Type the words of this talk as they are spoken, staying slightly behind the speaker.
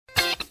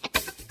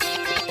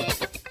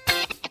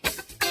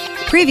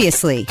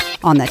Previously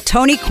on the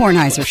Tony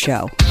Kornheiser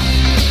Show.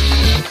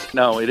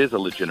 No, it is a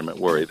legitimate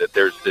worry that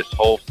there's this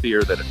whole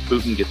fear that if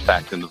Putin gets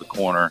backed into the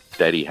corner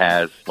that he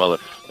has, well,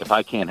 if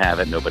I can't have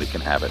it, nobody can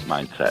have it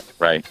mindset,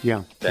 right?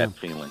 Yeah. That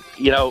feeling.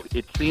 You know,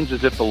 it seems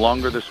as if the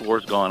longer this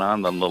war's going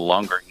on, the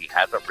longer he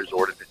hasn't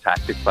resorted to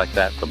tactics like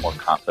that, the more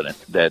confident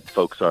that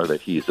folks are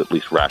that he's at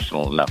least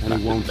rational enough And not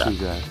he won't to do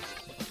that.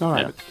 All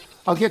right. Yeah.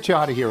 I'll get you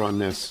out of here on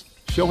this.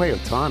 Shohei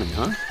Ohtani,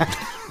 huh?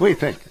 What do you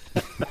think?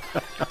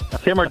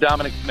 Tim or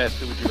Dominic Smith,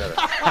 who would you rather?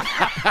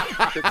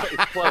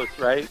 It's close,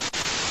 right?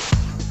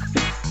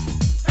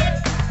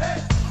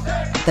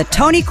 The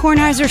Tony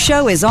Kornheiser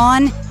Show is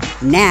on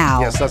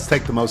now. Yes, let's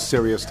take the most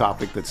serious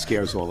topic that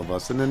scares all of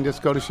us and then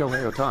just go to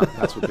Shohei Ohtani.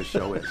 That's what this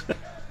show is.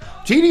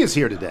 Jeannie is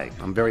here today.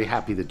 I'm very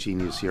happy that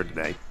Jeannie is here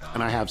today.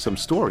 And I have some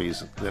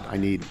stories that I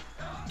need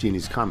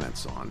Jeannie's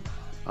comments on.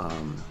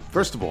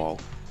 First of all,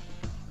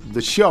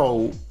 the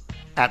show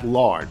at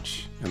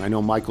large, and I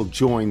know Michael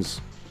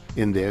joins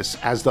in this,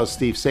 as does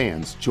Steve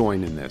Sands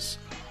join in this.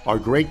 Our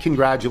great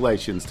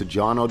congratulations to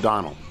John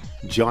O'Donnell,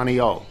 Johnny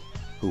O,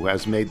 who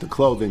has made the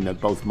clothing that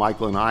both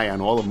Michael and I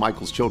and all of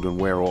Michael's children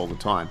wear all the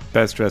time.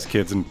 Best dressed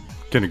kids in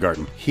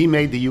kindergarten. He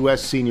made the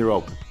U.S. Senior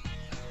Open.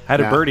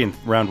 Had a birdie in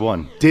round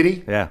one. Did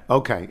he? Yeah.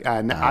 Okay.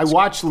 And I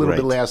watched a little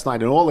bit last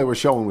night, and all they were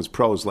showing was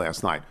pros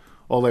last night.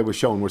 All they were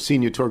showing were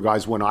senior tour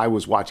guys when I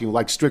was watching,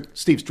 like Steve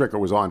Stricker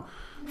was on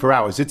for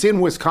hours. It's in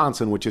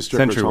Wisconsin, which is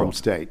Stricker's home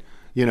state.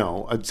 You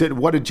know,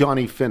 what did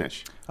Johnny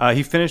finish?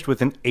 He finished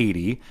with an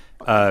 80,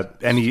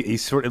 and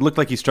it looked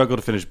like he struggled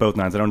to finish both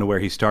nines. I don't know where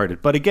he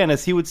started, but again,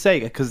 as he would say,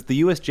 because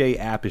the USJ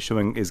app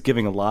is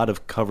giving a lot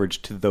of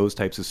coverage to those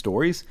types of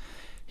stories.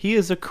 He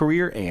is a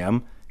career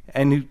AM,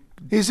 and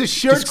he's a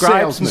shirt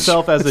describes salesman.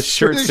 himself as a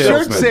shirt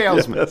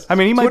salesman. Yes. I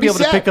mean, he might be able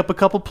to pick up a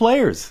couple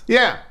players.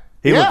 Yeah.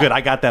 He looked good.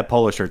 I got that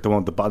polo shirt, the one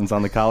with the buttons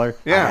on the collar.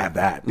 Yeah. I have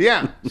that.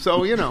 Yeah.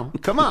 So,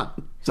 come on.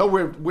 So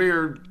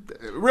we're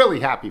really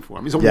happy for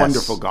him. He's a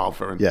wonderful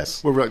golfer. And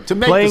we're really, to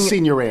make the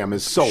senior AM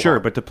is so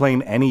hard. But to play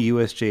in any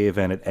USJ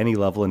event at any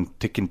level and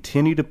to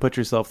continue to put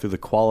yourself through the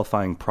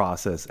qualifying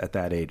process at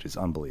that age is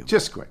unbelievable.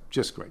 Just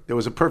great. There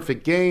was a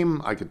perfect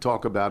game. I could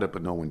talk about it,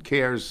 but no one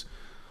cares.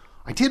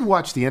 I did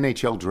watch the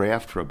NHL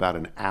draft for about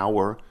an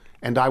hour,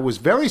 and I was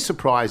very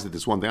surprised at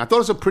this one thing. I thought it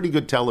was a pretty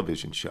good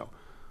television show.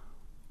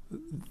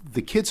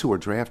 The kids who are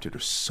drafted are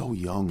so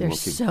young They're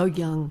looking. so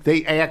young.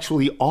 They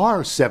actually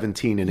are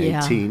 17 and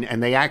 18,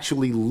 and they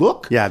actually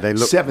look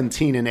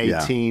 17 and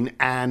 18,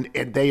 and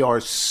they are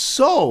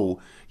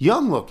so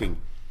young looking.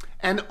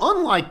 And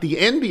unlike the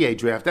NBA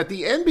draft, at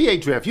the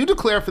NBA draft, you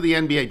declare for the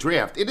NBA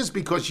draft, it is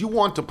because you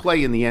want to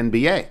play in the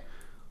NBA.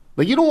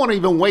 Like, you don't want to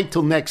even wait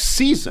till next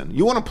season.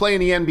 You want to play in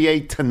the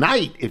NBA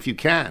tonight if you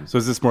can. So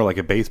is this more like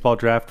a baseball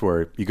draft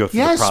where you go through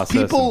the process?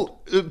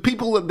 Yes,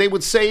 people, they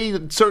would say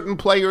that certain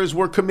players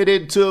were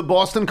committed to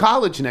Boston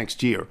College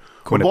next year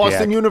or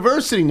Boston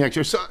University next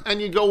year. So, and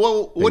you go,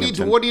 well, what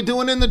are you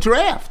doing in the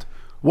draft?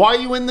 Why are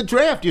you in the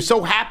draft? You're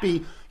so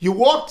happy. You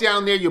walk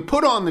down there, you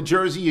put on the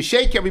jersey, you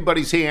shake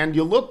everybody's hand,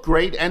 you look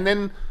great, and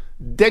then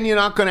you're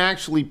not going to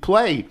actually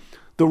play.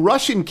 The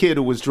Russian kid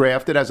who was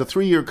drafted has a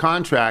 3-year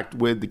contract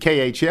with the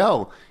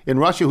KHL in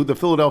Russia, who the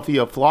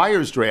Philadelphia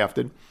Flyers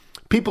drafted.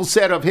 People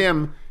said of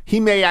him,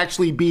 he may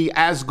actually be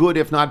as good,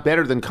 if not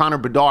better, than Connor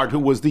Bedard, who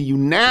was the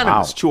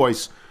unanimous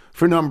choice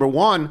for number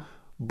one.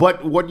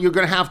 But what you're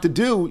going to have to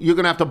do, you're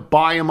going to have to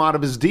buy him out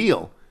of his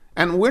deal.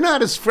 And we're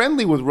not as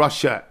friendly with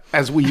Russia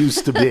as we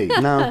used to be.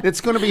 No.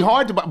 It's going to be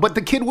hard to buy. But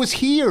the kid was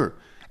here,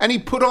 and he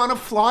put on a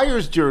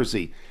Flyers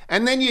jersey.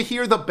 And then you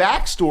hear the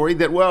backstory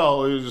that,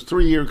 well, it was a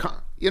 3-year contract.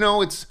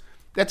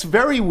 That's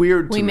very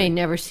weird to me. We may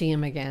never see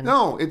him again.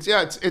 No,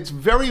 it's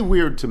very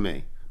weird to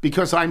me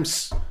because I'm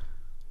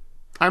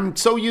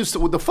so used to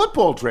with the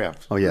football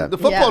draft. Oh yeah, the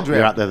football draft.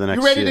 You're out there the next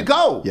You're ready year. to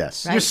go.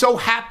 Yes, You're so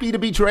happy to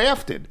be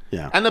drafted.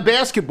 Yeah, and the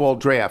basketball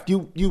draft,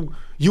 you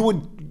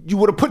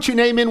would have put your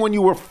name in when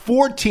you were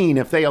 14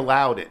 if they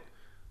allowed it.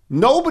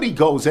 Nobody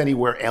goes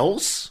anywhere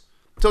else.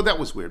 So that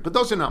was weird. But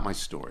those are not my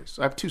stories.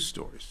 I have 2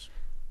 stories.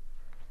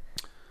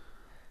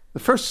 The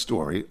first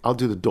story, I'll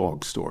do the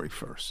dog story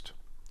first.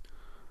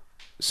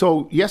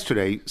 So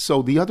yesterday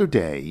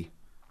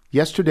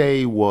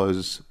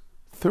was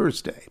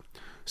Thursday.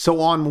 So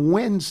on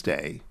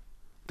Wednesday,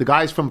 the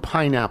guys from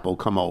Pineapple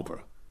come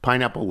over,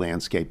 Pineapple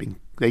Landscaping.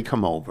 They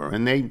come over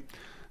and they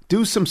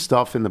do some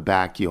stuff in the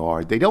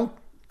backyard. They don't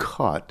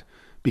cut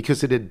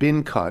because it had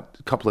been cut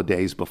a couple of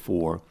days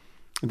before.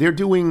 They're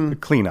doing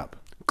cleanup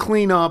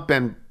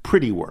and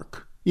pretty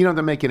work. They're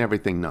making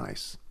everything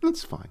nice.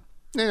 That's fine.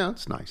 Yeah,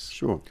 it's nice.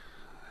 Sure.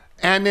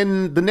 And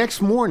then the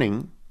next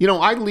morning,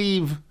 I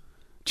leave.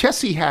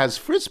 Chessie has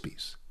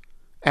Frisbees,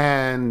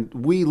 and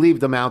we leave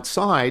them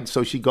outside.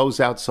 So she goes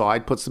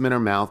outside, puts them in her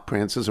mouth,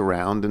 prances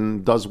around,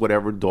 and does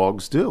whatever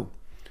dogs do.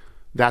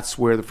 That's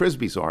where the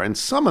Frisbees are. And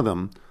some of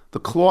them, the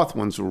cloth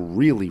ones, are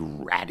really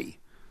ratty.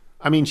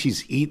 I mean,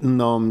 she's eaten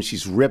them.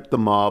 She's ripped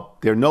them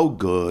up. They're no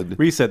good.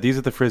 Reset, these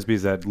are the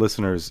Frisbees that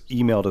listeners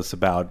emailed us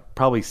about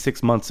probably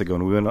 6 months ago,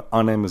 and we went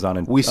on Amazon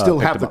and we still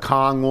have the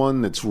Kong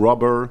one that's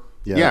rubber.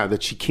 Yeah,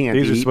 that she can't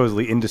eat. These are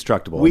supposedly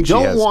indestructible. We and she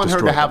don't has want her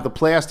to destroyed have them. the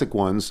plastic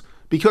ones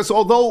because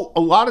although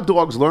a lot of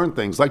dogs learn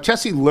things, like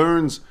Jessie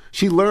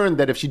she learned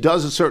that if she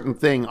does a certain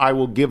thing, I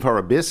will give her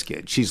a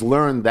biscuit. She's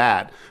learned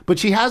that. But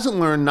she hasn't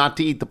learned not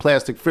to eat the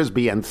plastic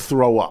Frisbee and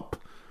throw up.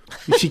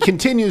 She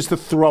continues to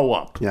throw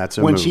up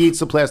when she eats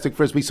the plastic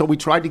Frisbee. So we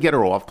tried to get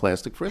her off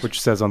plastic Frisbee.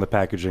 Which says on the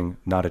packaging,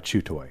 not a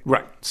chew toy.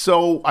 Right.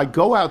 So I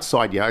go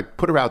outside. I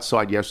put her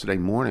outside yesterday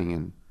morning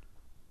and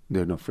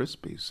there are no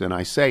Frisbees. And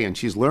I say, and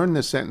she's learned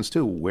this sentence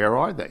too, where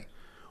are they?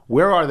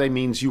 Where are they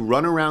means you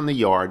run around the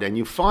yard and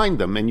you find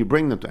them and you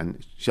bring them,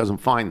 and she doesn't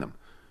find them.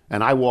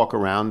 And I walk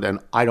around and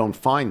I don't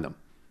find them.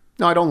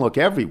 Now, I don't look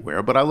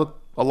everywhere, but I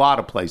look a lot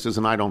of places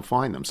and I don't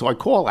find them. So I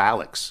call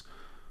Alex,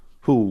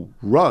 who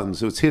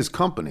runs, it's his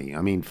company.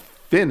 I mean,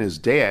 Finn, his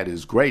dad,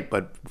 is great,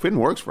 but Finn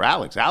works for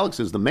Alex. Alex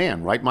is the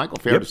man, right, Michael?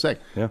 Fair to say.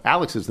 Yeah.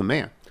 Alex is the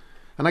man.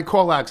 And I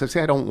call Alex. I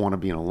say, I don't want to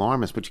be an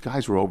alarmist, but you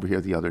guys were over here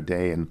the other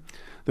day, and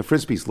the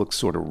Frisbees look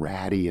sort of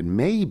ratty, and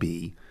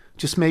maybe,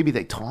 just maybe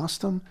they tossed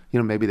them.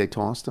 Maybe they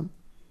tossed them.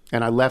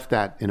 And I left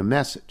that in a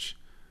message.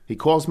 He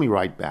calls me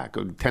right back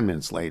 10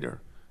 minutes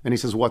later, and he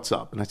says, what's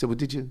up? And I said, well,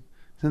 did you?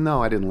 He said,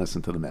 no, I didn't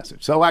listen to the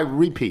message. So I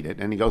repeat it,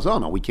 and he goes, oh,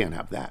 no, we can't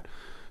have that.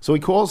 So he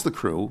calls the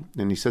crew,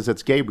 and he says,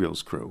 that's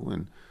Gabriel's crew.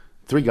 And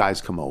 3 guys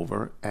come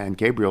over, and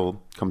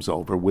Gabriel comes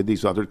over with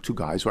these other 2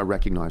 guys who I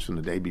recognized from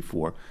the day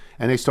before,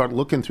 and they start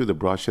looking through the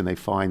brush, and they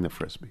find the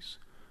Frisbees.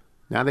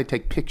 Now they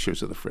take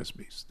pictures of the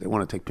Frisbees. They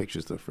want to take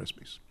pictures of the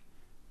Frisbees.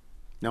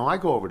 Now I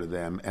go over to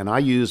them, and I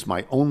use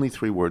my only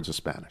 3 words of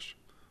Spanish,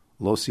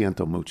 lo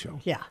siento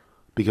mucho. Yeah.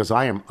 Because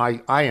I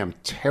am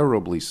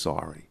terribly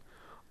sorry.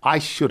 I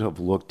should have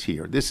looked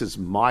here. This is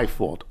my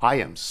fault. I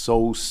am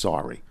so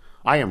sorry.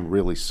 I am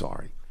really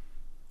sorry.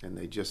 And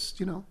they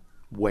just,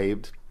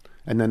 waved.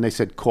 And then they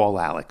said, call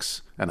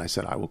Alex. And I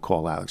said, I will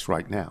call Alex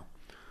right now.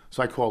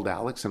 So I called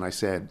Alex and I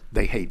said,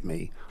 they hate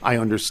me. I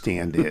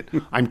understand it.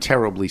 I'm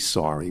terribly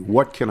sorry.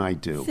 What can I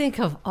do? Think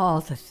of all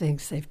the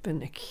things they've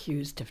been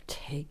accused of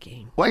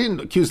taking. Well, I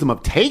didn't accuse them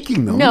of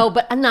taking them. No,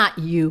 but not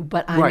you.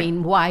 But I Right.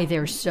 mean, why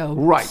they're so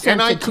Right.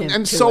 sensitive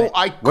And to so it.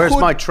 I could, Where's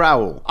my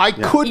trowel? I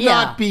could Yeah.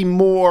 not be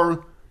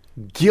more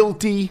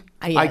guilty.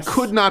 Yes. I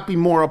could not be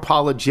more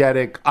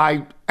apologetic.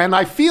 I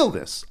feel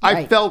this. I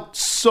Right. felt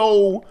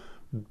so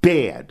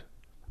bad.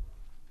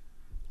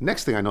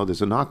 Next thing I know,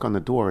 there's a knock on the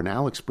door, and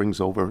Alex brings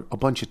over a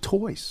bunch of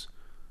toys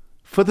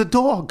for the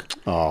dog.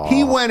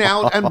 He went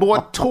out and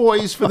bought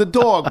toys for the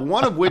dog,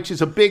 one of which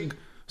is a big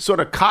sort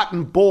of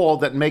cotton ball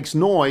that makes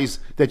noise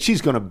that she's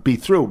going to be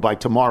through by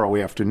tomorrow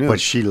afternoon. But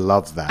she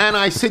loves that. And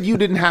I said, you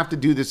didn't have to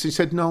do this. He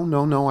said,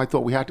 no, I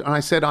thought we had to. And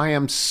I said, I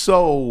am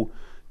so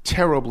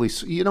terribly,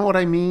 you know what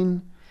I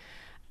mean?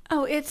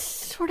 Oh, it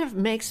sort of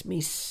makes me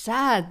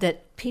sad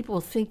that people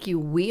think you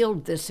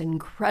wield this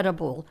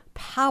incredible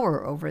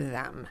power over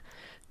them,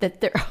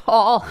 that they're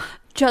all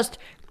just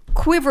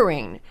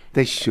quivering.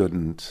 They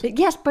shouldn't.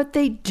 Yes, but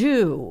they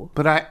do.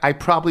 But I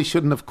probably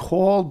shouldn't have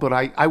called, but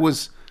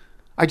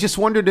I just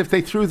wondered if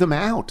they threw them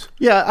out.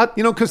 Yeah,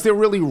 Because they're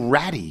really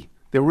ratty.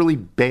 They're really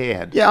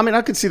bad. yeah. I mean,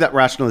 I could see that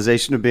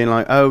rationalization of being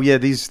like, "Oh, yeah,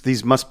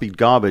 these must be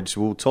garbage.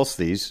 We'll toss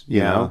these." You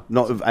Yeah. know,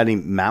 not of any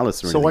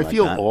malice or So anything. I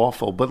feel like that.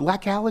 awful. But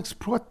like Alex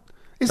brought,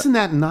 isn't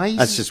that nice?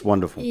 That's just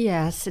wonderful.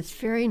 Yes, it's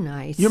very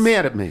nice. You're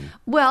mad at me.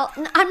 Well,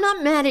 I'm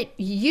not mad at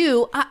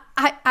you.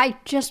 I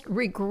just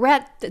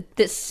regret that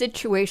this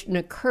situation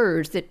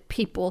occurs, that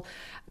people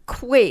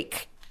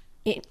quake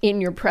in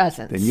your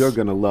presence. Then you're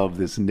going to love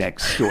this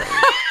next story.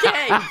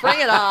 Okay, bring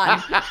it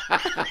on.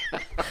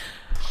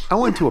 I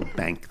went to a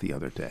bank the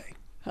other day.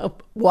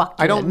 Walked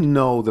I in. don't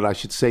know that I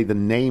should say the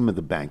name of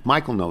the bank.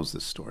 Michael knows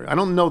this story. I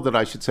don't know that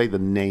I should say the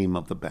name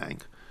of the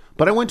bank.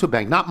 But I went to a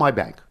bank, not my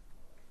bank.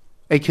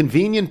 A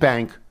convenient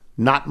bank,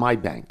 not my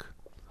bank.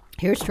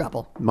 Here's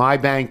trouble. My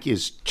bank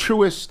is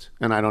Truist,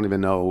 and I don't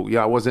even know.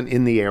 I wasn't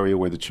in the area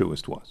where the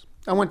Truist was.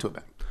 I went to a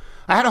bank.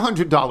 I had a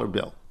 $100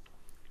 bill.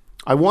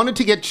 I wanted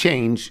to get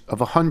change of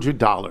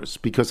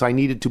 $100 because I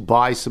needed to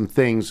buy some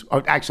things.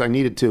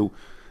 Actually,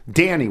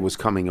 Danny was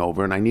coming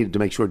over, and I needed to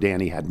make sure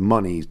Danny had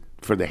money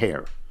for the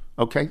hair.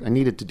 Okay? I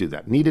needed to do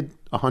that. Needed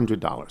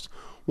 $100.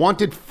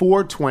 Wanted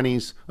 4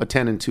 20s, a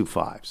 10, and 2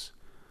 5s.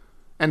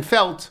 And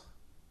felt,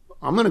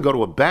 I'm going to go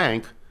to a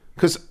bank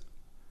because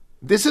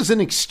this is an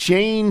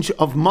exchange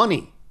of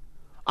money.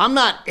 I'm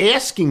not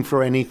asking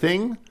for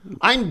anything.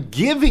 I'm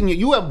giving you.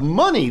 You have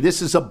money.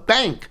 This is a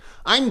bank.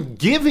 I'm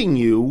giving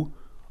you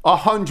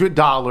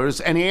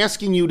 $100 and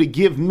asking you to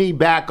give me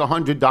back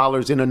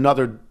 $100 in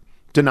another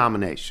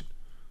denomination.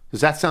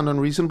 Does that sound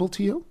unreasonable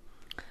to you?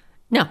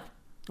 No.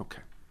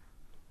 Okay.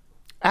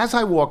 As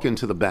I walk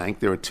into the bank,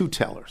 there are 2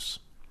 tellers.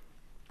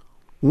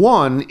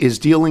 One is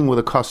dealing with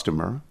a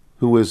customer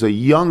who is a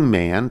young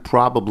man,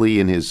 probably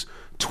in his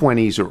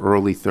 20s or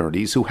early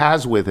 30s, who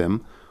has with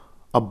him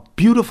a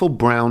beautiful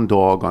brown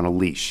dog on a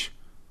leash.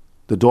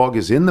 The dog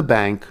is in the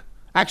bank.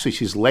 Actually,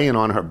 she's laying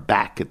on her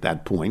back at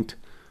that point.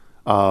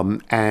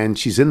 And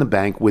she's in the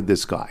bank with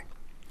this guy.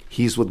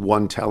 He's with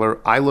one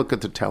teller. I look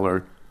at the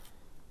teller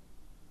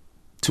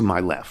to my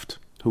left,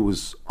 who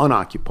is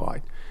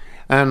unoccupied.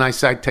 And I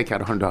said, take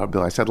out a $100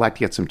 bill. I said, I'd like to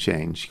get some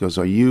change. She goes,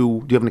 do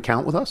you have an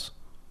account with us?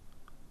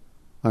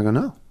 I go,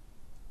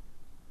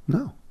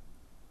 no.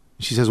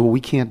 She says, well, we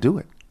can't do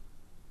it.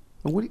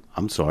 Well,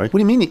 I'm sorry. What do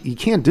you mean you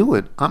can't do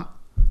it? I'm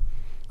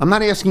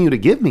not asking you to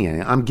give me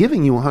any. I'm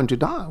giving you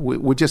 $100.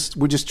 We're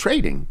just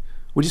trading.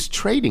 We're just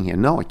trading here.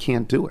 No, I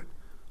can't do it.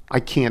 I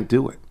can't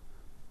do it.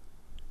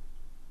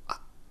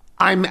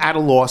 I'm at a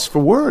loss for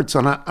words,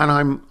 and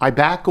I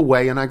back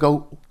away and I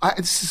go,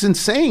 this is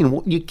insane.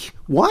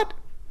 What?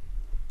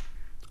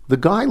 The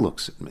guy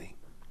looks at me,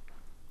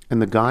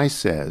 and the guy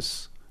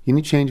says, you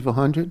need change of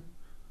 100?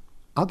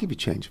 I'll give you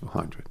change of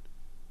 100.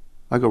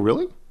 I go,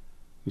 really?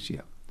 He goes,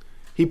 yeah.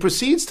 He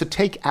proceeds to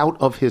take out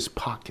of his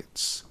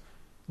pockets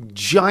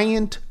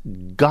giant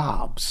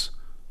gobs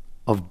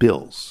of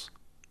bills.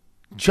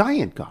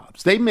 Giant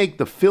gobs. They make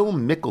the Phil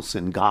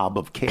Mickelson gob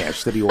of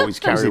cash that he always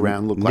carry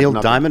around look like Neil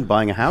nothing. Diamond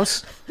buying a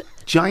house?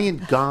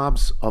 Giant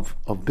gobs of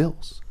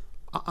bills.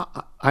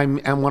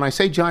 And when I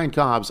say giant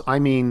gobs, I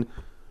mean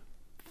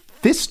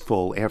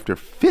fistful after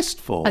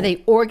fistful. Are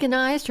they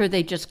organized or are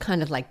they just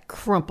kind of like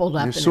crumpled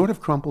up? They're sort of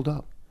crumpled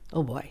up.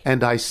 Oh, boy.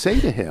 And I say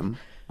to him,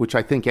 which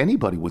I think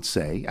anybody would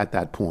say at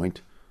that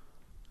point,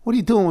 what are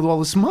you doing with all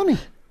this money?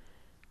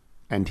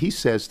 And he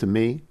says to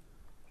me,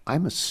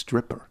 I'm a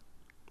stripper.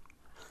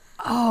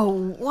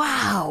 Oh,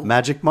 wow.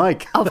 Magic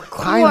Mike. Of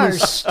I'm a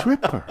course.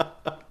 stripper.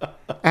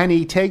 And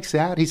he takes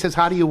out, he says,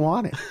 how do you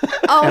want it?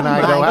 Oh, and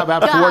I my go, how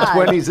about God.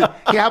 420s?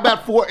 Yeah, how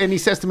about 4? And he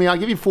says to me, I'll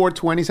give you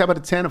 420s. How about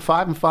a 10, a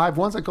 5, and 5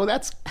 ones? I go,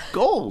 that's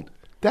gold.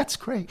 That's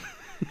great.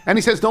 And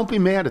he says, don't be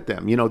mad at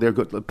them. You know, they're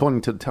good.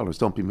 Pointing to the tellers,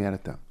 don't be mad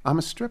at them. I'm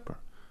a stripper.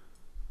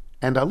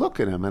 And I look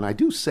at him and I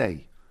do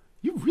say,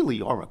 you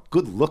really are a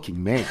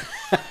good-looking man.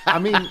 I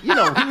mean, you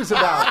know, he was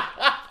about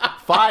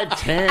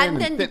 5'10".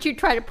 And then did you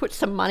try to put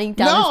some money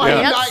down No, his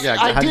I, pants?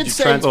 I How did did you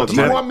say, transfer do the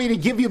you money? want me to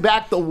give you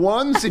back the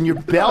ones in your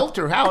belt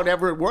or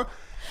however it works?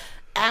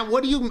 And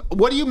what do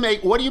you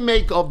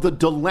make of the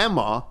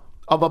dilemma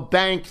of a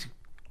bank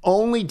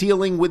only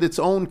dealing with its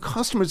own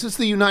customers? This is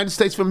the United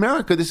States of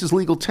America. This is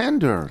legal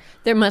tender.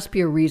 There must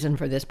be a reason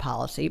for this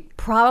policy,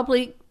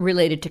 probably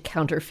related to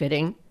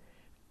counterfeiting.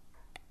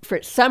 For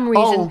some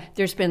reason,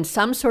 there's been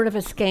some sort of a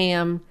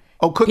scam.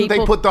 Oh, couldn't they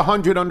put the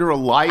 100 under a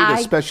light,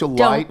 a special light?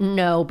 I don't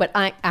know, but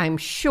I'm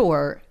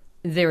sure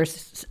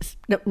there's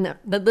the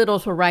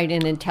littles will write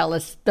in and tell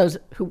us, those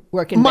who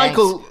work in banks.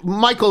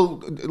 Michael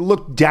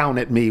looked down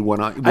at me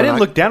when I didn't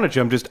look down at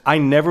you. I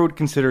never would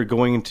consider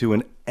going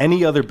into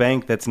any other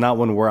bank that's not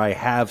one where I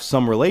have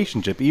some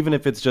relationship, even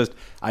if it's just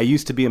I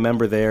used to be a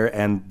member there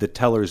and the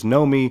tellers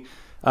know me.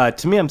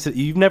 To me,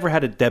 you've never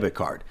had a debit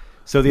card.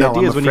 So the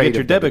idea is when you get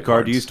your debit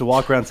card, you used to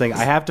walk around saying,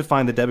 I have to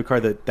find the debit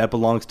card that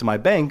belongs to my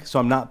bank, so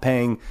I'm not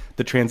paying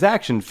the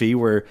transaction fee,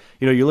 where,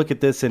 you know, you look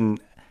at this and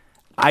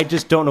I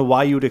just don't know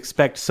why you would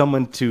expect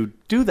someone to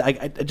do that.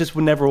 I just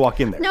would never walk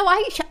in there. No,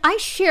 I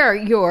share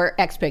your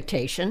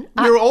expectation.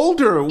 You're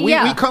older. We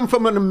Yeah. come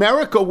from an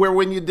America where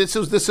when this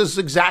is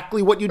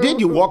exactly what you did.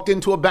 You walked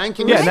into a bank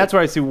and Yeah, and that's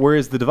where I see where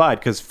is the divide,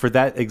 because for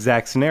that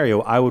exact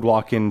scenario, I would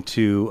walk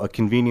into a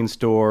convenience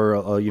store,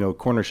 a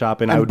corner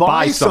shop, and I would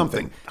buy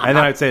something. I'm And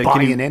then I'd say, buying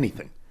can you,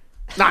 anything.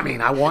 I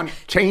mean, I want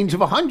change of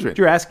 100.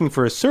 you're asking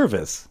for a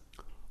service.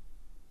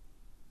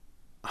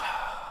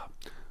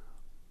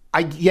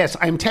 Yes,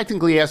 I'm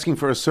technically asking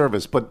for a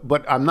service, but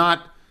I'm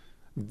not.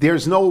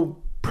 There's no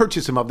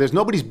purchase involved. There's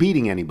nobody's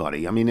beating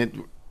anybody. I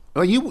mean,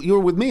 you're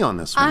with me on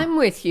this one. I'm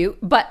with you,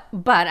 but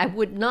I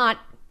would not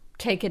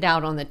take it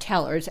out on the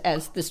tellers,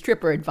 as the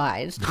stripper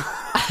advised.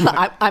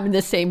 I'm in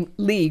the same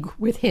league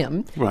with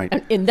him, Right.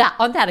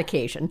 on that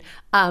occasion,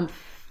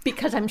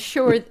 because I'm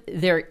sure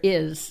there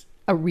is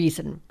a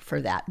reason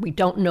for that. We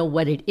don't know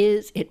what it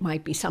is. It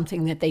might be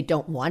something that they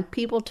don't want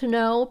people to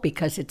know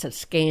because it's a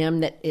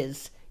scam that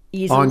is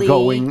easily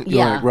Ongoing.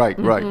 Yeah. Right.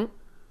 A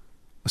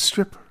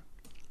stripper.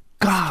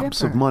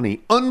 Gobs of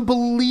money.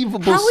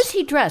 Unbelievable. How was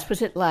he dressed?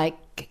 Was it like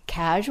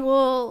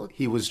casual?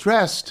 He was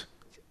dressed.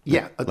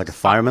 Yeah. Like a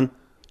fireman?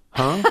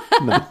 Huh?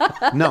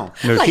 No.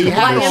 Like He a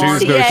had YMCA? on,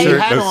 shoes, no he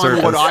shirt, had no on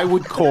surface. what I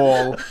would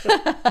call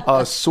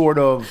a sort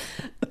of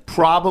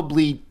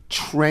probably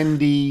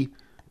trendy,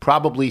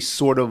 probably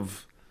sort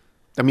of,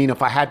 I mean,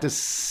 if I had to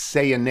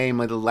say a name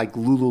like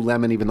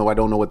Lululemon, even though I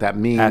don't know what that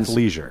means.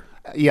 Athleisure.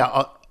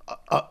 Yeah,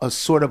 a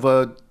sort of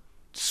a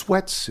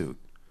sweatsuit,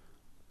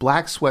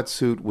 black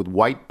sweatsuit with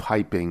white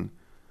piping.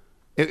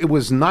 It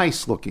was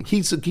nice looking.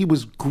 He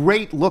was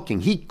great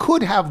looking. He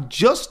could have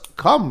just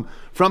come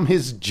from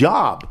his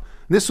job.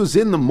 This was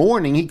in the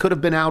morning. He could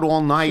have been out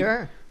all night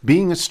Sure.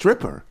 being a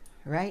stripper.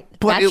 Right.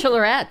 But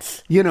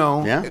Bachelorettes. You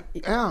know,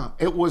 Yeah.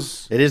 it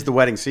was. It is the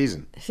wedding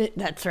season.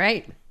 That's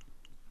right.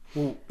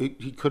 Well, he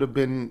could have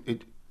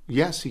been.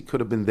 Yes, he could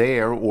have been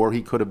there, or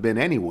he could have been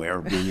anywhere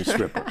being a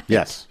stripper.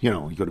 Yes. You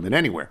know, he could have been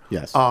anywhere.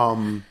 Yes.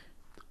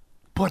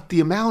 But the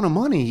amount of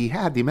money he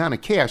had, the amount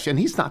of cash, and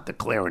he's not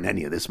declaring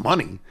any of this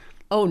money.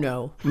 Oh,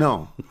 no.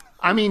 No.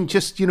 I mean,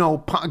 just,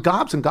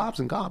 gobs and gobs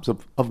and gobs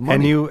of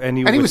money. And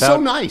you he was so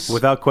without- nice.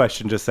 Without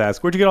question, just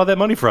ask, where'd you get all that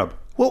money from?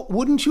 Well,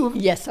 wouldn't you have?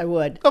 Yes, I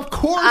would. Of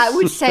course. I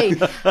would say.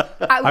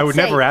 I would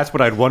never ask,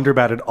 but I'd wonder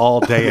about it all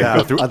day and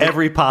go through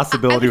every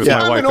possibility with my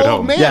I'm wife an at old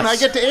home. man. Yes. I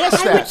get to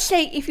ask I that. would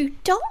say, if you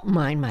don't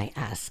mind my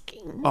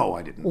asking, Oh,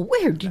 I didn't.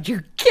 where did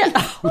you get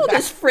all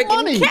this friggin'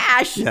 money.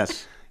 cash?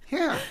 Yes.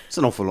 Yeah. It's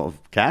an awful lot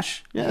of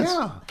cash. Yes.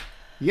 Yeah.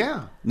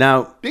 Yeah.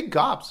 Now, Big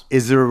gobs.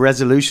 is there a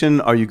resolution?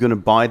 Are you going to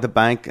buy the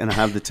bank and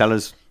have the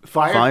tellers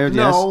fired?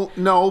 No, Yes.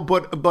 no,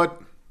 but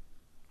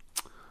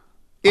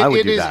I would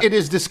it do is that. it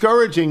is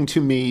discouraging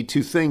to me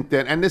to think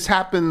that, and this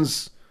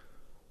happens.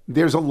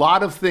 There's a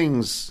lot of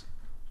things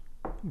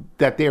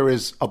that there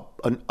is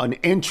an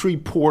entry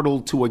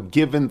portal to a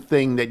given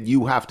thing that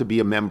you have to be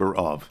a member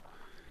of,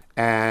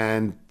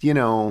 and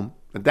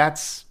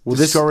that's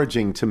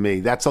discouraging to me.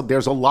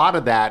 There's a lot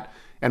of that.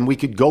 And we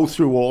could go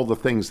through all the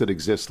things that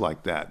exist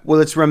like that.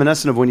 Well, it's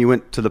reminiscent of when you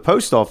went to the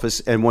post office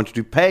and wanted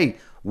to pay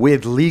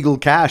with legal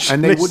cash.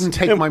 And they wouldn't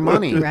take my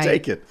money. Right.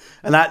 Take it.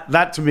 And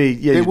that to me...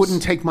 Yeah, they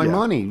wouldn't take my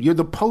money. You're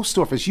the post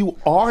office. You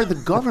are the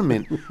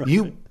government.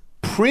 You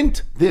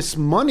print this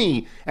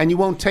money and you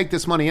won't take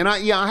this money. And I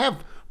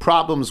have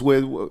problems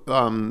with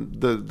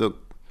the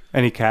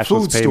Any cashless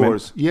food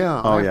payment? stores.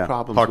 Yeah, I have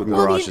problems Parking with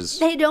Well, that. garages.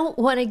 they don't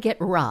want to get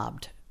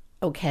robbed,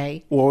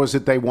 okay? Or is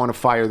it they want to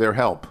fire their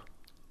help?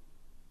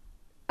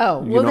 Oh,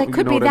 well, know- that you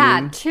could know be what I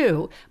that mean?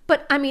 too.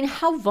 But I mean,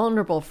 how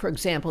vulnerable, for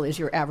example, is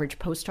your average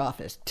post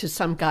office to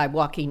some guy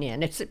walking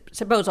in? It's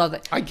suppose all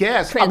the I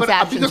guess.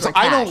 transactions Because were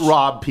I don't cash.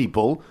 rob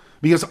people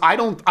because I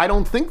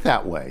don't think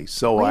that way.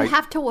 So Well, I you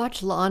have to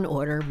watch Law and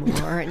Order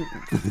more, and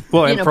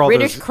Well, and for all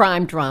British those-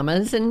 crime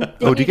dramas, and then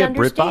Oh, do you you'd get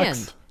understand.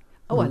 BritBox?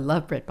 Oh, I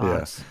love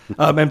BritBox.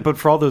 Yes. But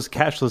for all those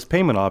cashless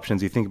payment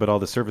options, you think about all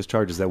the service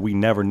charges that we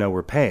never know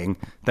we're paying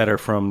that are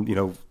from,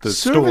 the Service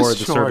store, the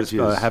service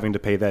charges. having to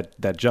pay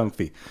that junk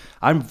fee.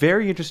 I'm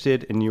very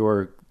interested in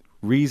your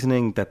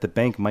reasoning that the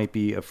bank might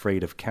be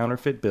afraid of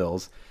counterfeit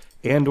bills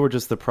and or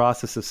just the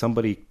process of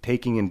somebody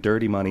taking in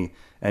dirty money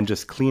and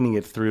just cleaning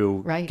it through,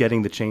 Right.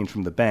 getting the change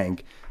from the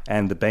bank,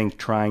 and the bank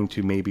trying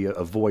to maybe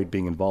avoid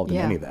being involved in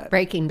any of that.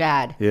 Breaking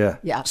Bad. Yeah.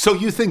 Yeah. So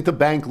you think the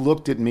bank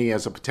looked at me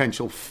as a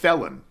potential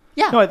felon?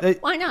 Yeah. No,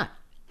 Why not?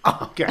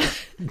 Okay.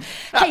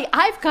 Hey,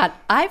 I've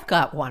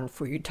got one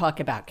for you.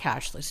 Talk about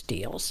cashless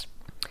deals.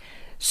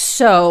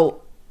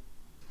 So,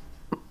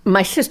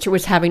 my sister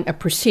was having a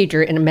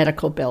procedure in a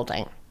medical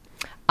building.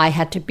 I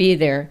had to be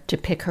there to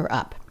pick her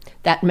up.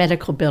 That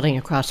medical building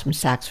across from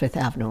Saks Fifth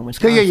Avenue in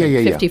Wisconsin,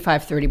 yeah.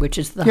 5530, which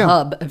is the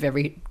hub of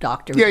every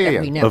doctor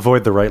that we know.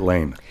 Avoid the right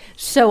lane.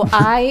 So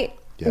I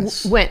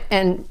Yes. went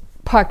and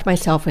parked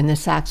myself in the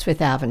Saks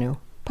Fifth Avenue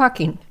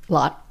parking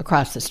lot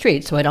across the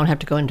street so I don't have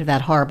to go into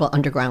that horrible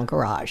underground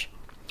garage.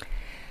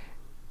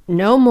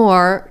 No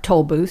more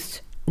toll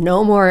booths,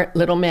 no more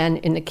little men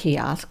in the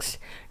kiosks.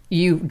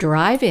 You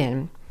drive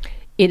in.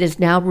 It is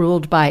now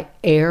ruled by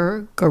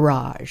Air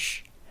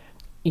Garage.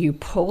 You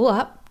pull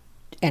up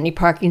any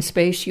parking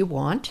space you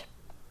want.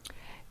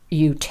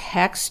 You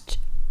text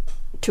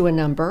to a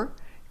number,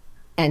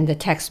 and the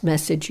text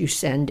message you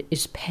send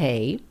is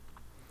pay.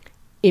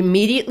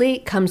 Immediately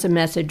comes a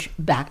message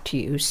back to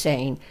you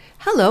saying,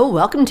 "Hello,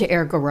 welcome to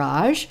Air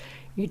Garage."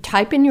 You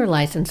type in your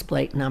license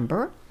plate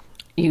number.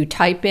 You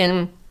type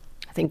in,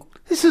 I think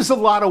This is a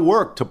lot of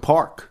work to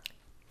park.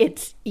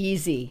 it's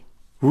easy.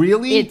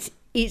 Really? It's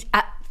easy.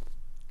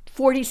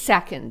 40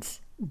 seconds,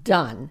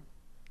 done.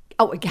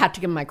 Oh, I have to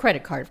give them my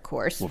credit card, of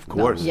course. Of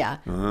course. Yeah.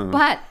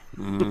 But,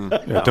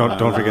 Yeah,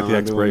 don't forget the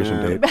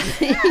expiration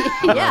date.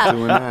 yeah.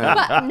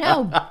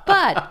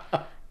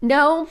 But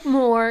no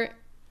more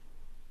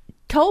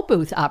toll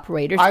booth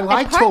operators I at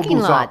like toll parking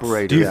booth lots.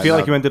 operators. Do you feel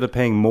like you ended up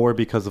paying more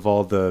because of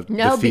all the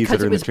No, fees because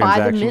that are it in the was by the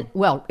transaction? minute.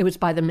 Well, it was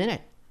by the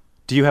minute.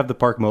 Do you have the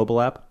Park Mobile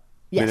app?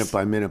 Yes. Minute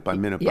by minute by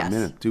minute by Yes.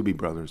 minute. Doobie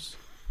Brothers.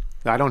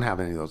 I don't have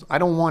any of those. I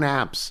don't want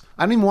apps.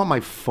 I don't even want my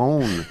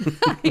phone.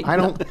 I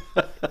don't.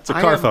 It's a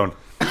car phone.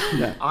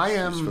 I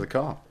am. for the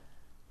car.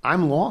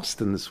 I'm lost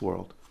in this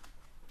world.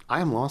 I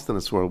am lost in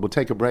this world. We'll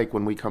take a break.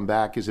 When we come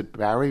back, is it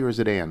Barry or is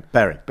it Ann?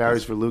 Barry.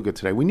 Barry's Verluga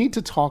today. We need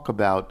to talk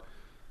about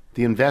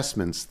the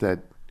investments that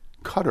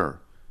Qatar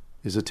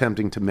is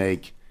attempting to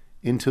make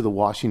into the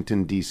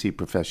Washington, D.C.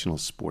 professional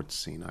sports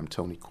scene. I'm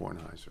Tony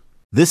Kornheiser.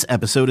 This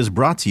episode is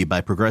brought to you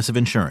by Progressive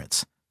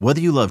Insurance.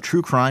 Whether you love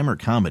true crime or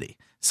comedy,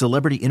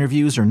 celebrity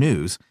interviews or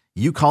news,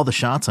 you call the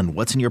shots on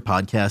what's in your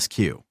podcast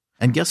queue.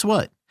 And guess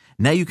what?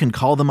 Now you can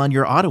call them on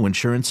your auto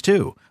insurance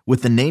too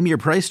with the Name Your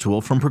Price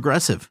tool from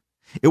Progressive.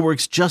 It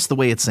works just the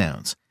way it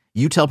sounds.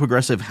 You tell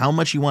Progressive how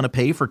much you want to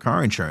pay for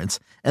car insurance,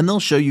 and they'll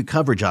show you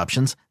coverage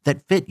options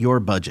that fit your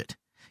budget.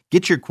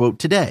 Get your quote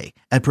today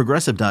at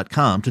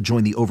Progressive.com to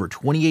join the over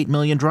 28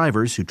 million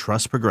drivers who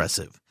trust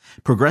Progressive.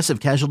 Progressive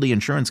Casualty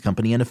Insurance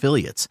Company and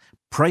Affiliates.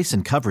 Price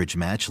and coverage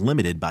match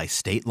limited by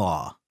state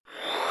law.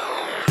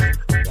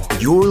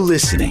 You're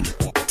listening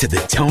to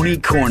the Tony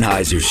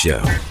Kornheiser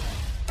Show.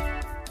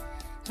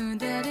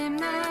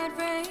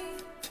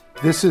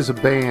 This is a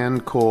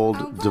band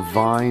called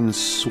Divine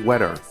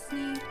Sweater.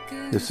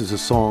 This is a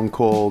song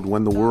called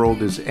When the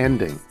World is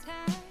Ending.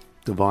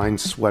 Divine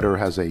Sweater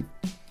has a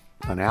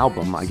an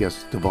album, I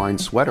guess, Divine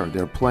Sweater.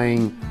 They're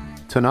playing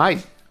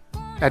tonight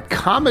at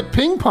Comet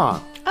Ping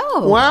Pong.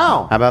 Oh.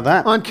 Wow. How about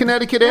that? On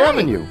Connecticut Right.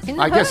 Avenue. In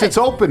the I guess hood. it's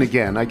open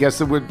again. I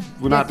guess we're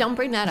not... Don't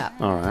bring that up.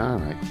 All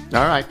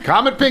right.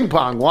 Comet Ping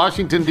Pong,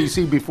 Washington,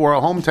 D.C., before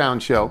a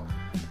hometown show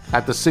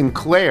at the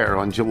Sinclair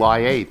on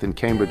July 8th in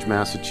Cambridge,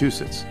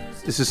 Massachusetts.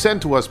 This is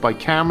sent to us by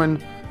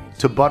Cameron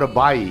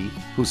Tabatabai,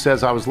 who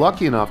says, I was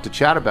lucky enough to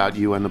chat about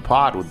you and the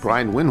pod with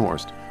Brian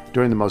Windhorst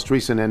during the most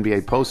recent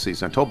NBA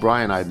postseason. I told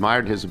Brian I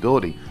admired his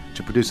ability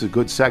to produce a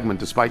good segment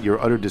despite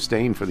your utter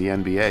disdain for the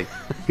NBA.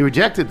 He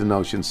rejected the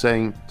notion,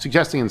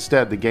 suggesting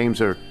instead the games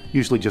are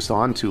usually just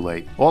on too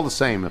late. All the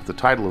same, if the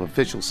title of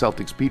official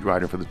Celtics beat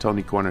writer for the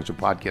Tony Kornheiser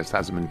podcast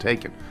hasn't been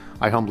taken,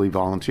 I humbly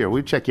volunteer.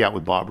 We'll check you out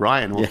with Bob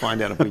Ryan. We'll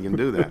find out if we can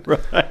do that.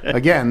 Right.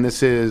 Again,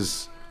 this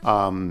is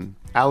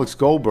Alex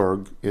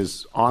Goldberg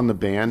is on the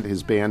band.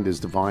 His band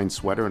is Divine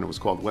Sweater, and it was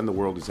called When the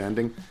World is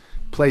Ending.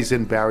 Plays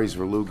in Barry's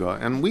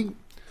Verluga. And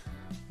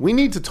we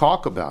need to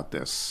talk about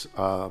this.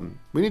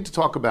 We need to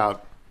talk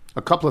about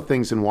a couple of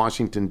things in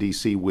Washington,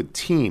 D.C. with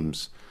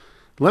teams.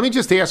 Let me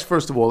just ask,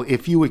 first of all,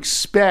 if you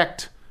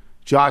expect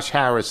Josh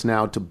Harris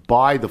now to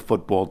buy the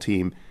football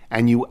team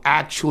and you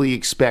actually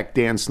expect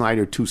Dan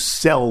Snyder to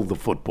sell the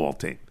football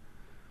team.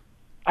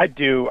 I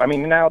do. I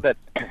mean, now that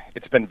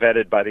it's been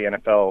vetted by the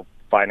NFL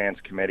Finance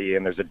Committee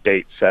and there's a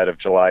date set of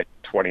July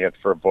 20th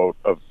for a vote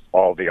of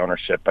all the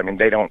ownership, I mean,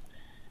 they don't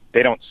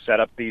set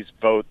up these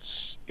votes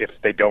if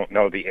they don't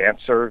know the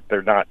answer.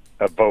 They're not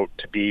a vote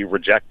to be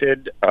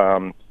rejected.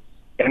 And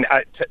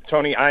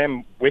Tony, I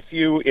am with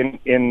you in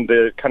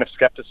the kind of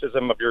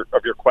skepticism of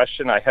your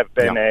question. I have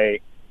been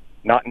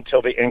not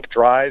until the ink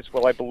dries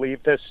will I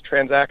believe this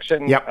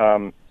transaction.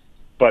 Yep.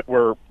 But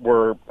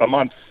we're a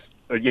month,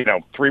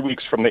 3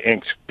 weeks from the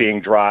ink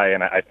being dry,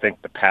 and I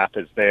think the path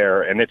is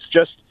there. And it's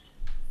just,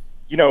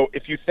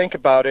 if you think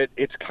about it,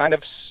 it's kind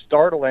of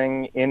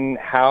startling in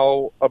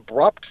how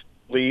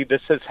abruptly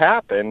this has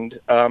happened,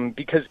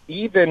 because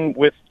even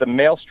with the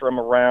maelstrom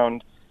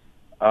around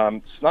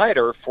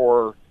Snyder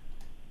for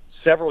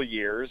several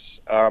years,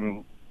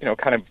 kind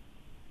of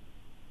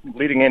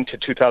leading into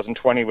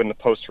 2020 when the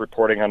Post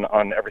reporting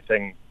on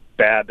everything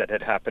bad that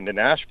had happened in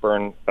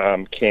Ashburn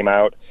came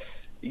out,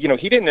 he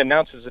didn't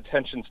announce his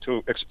intentions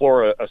to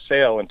explore a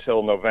sale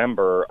until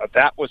November.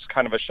 That was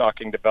kind of a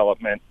shocking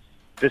development.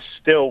 This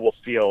still will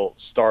feel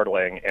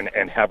startling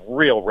and have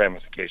real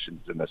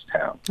ramifications in this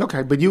town.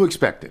 Okay, but you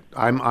expect it.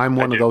 I'm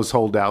one of those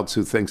holdouts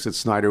who thinks that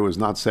Snyder has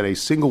not said a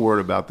single word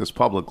about this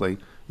publicly.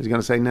 He's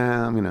going to say,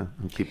 nah, I'm going to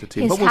keep the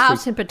team. His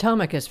house in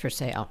Potomac is for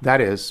sale. That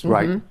is,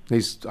 right.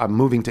 He's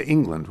moving to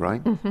England,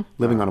 right?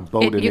 Living on a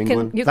boat in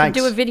England. You can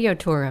do a video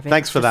tour of it.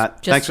 Thanks for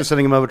that. Thanks for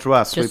sending him over to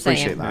us. We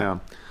appreciate that. Yeah.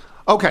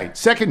 Okay,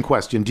 second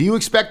question. Do you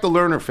expect the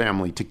Lerner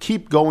family to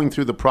keep going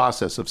through the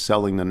process of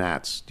selling the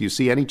Nats? Do you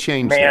see any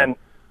change there? Man,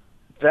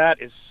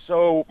 that is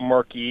so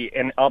murky,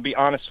 and I'll be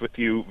honest with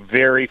you,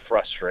 very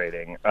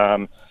frustrating.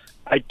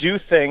 I do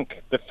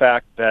think the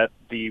fact that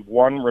the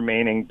one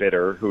remaining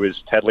bidder, who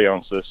is Ted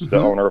Leonsis, the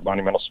owner of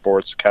Monumental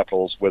Sports,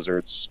 Capitals,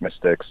 Wizards,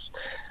 Mystics,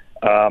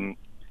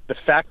 the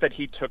fact that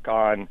he took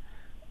on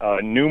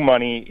new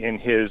money in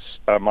his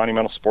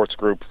Monumental Sports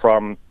Group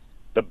from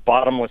the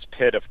bottomless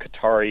pit of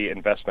Qatari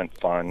Investment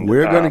Fund.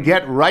 We're going to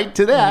get right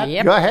to that.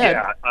 Yep. Go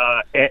ahead.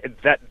 Yeah,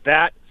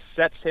 that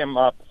sets him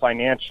up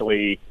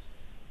financially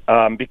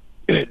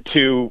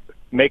to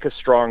make a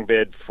strong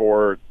bid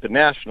for the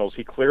Nationals.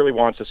 He clearly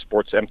wants a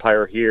sports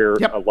empire here,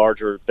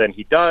 larger than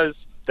he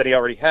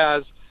already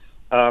has.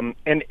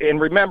 And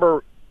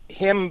remember,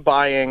 him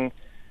buying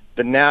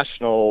the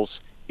Nationals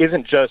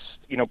isn't just,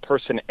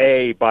 person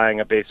A buying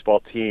a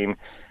baseball team.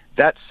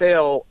 That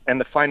sale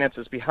and the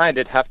finances behind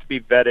it have to be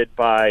vetted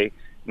by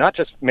not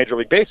just Major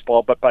League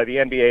Baseball, but by the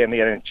NBA and the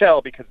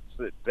NHL, because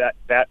it's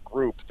that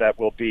group that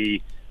will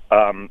be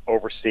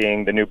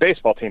overseeing the new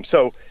baseball team.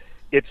 So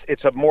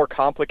it's a more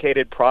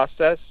complicated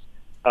process.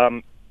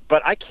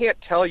 But I can't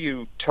tell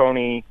you,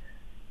 Tony,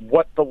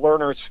 what the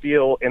Lerners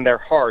feel in their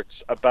hearts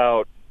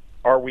about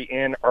are we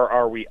in or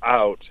are we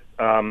out.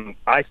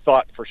 I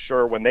thought for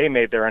sure when they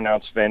made their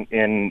announcement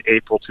in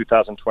April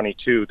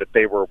 2022 that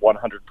they were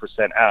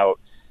 100% out.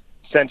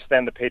 Since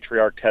then, the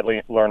patriarch Ted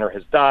Lerner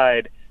has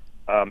died.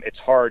 It's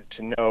hard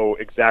to know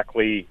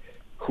exactly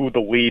who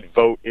the lead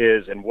vote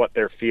is and what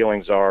their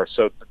feelings are.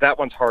 So that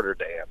one's harder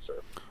to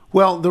answer.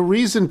 Well, the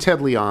reason Ted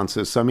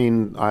Leonsis,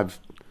 I've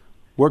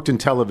worked in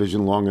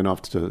television long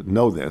enough to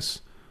know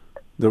this.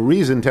 The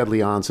reason Ted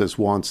Leonsis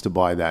wants to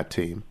buy that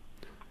team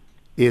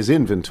is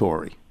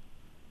inventory.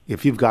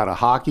 If you've got a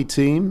hockey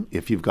team,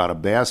 if you've got a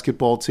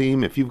basketball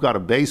team, if you've got a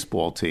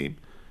baseball team,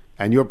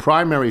 and your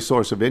primary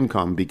source of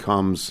income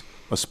becomes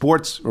a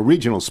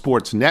regional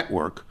sports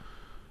network,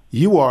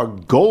 you are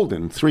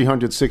golden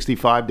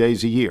 365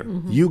 days a year.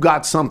 Mm-hmm. You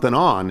got something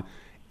on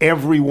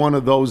every one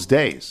of those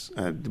days.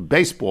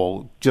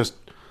 Baseball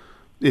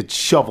it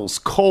shovels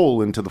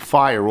coal into the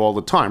fire all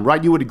the time,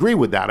 right? You would agree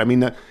with that. I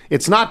mean,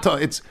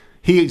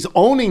 he's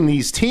owning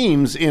these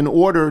teams in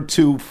order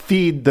to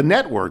feed the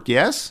network,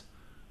 yes?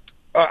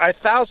 I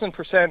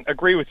 1,000%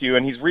 agree with you,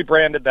 and he's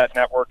rebranded that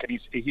network, and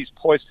he's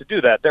poised to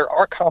do that. There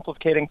are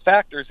complicating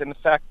factors in the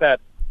fact that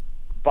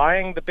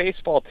buying this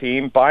baseball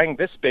team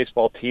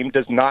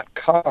does not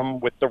come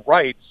with the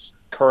rights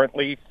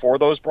currently for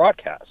those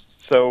broadcasts.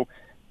 So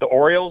the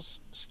Orioles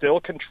still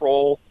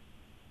control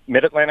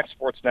Mid-Atlantic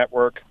Sports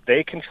Network.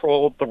 They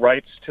control the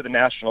rights to the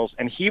Nationals,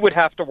 and he would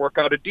have to work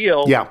out a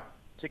deal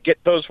to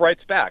get those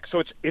rights back.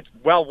 So it's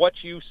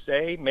what you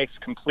say makes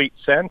complete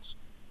sense.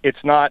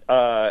 It's not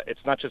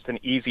just an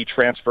easy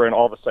transfer, and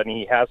all of a sudden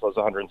he has those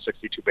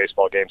 162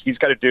 baseball games. He's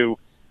got to do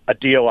a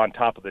deal on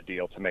top of the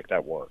deal to make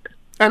that work.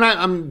 And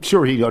I'm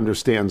sure he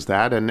understands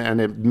that,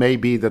 and it may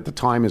be that the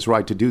time is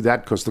right to do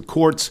that because the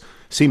courts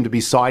seem to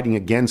be siding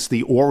against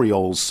the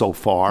Orioles so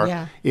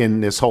far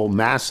in this whole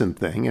Masson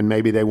thing, and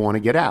maybe they want to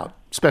get out,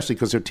 especially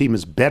because their team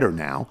is better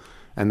now,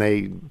 and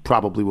they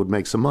probably would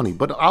make some money.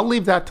 But I'll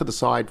leave that to the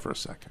side for a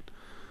second.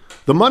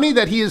 The money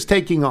that he is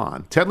taking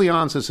on, Ted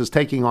Leonsis is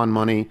taking on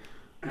money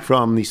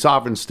from the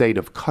sovereign state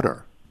of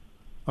Qatar,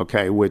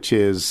 okay, which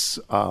is,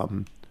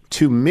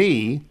 to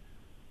me,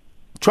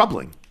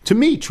 troubling. To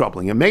me,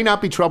 troubling. It may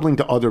not be troubling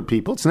to other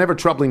people. It's never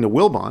troubling to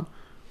Wilbon.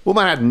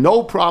 Wilbon had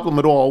no problem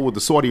at all with the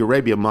Saudi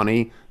Arabia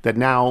money that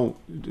now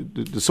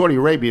the Saudi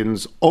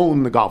Arabians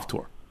own the golf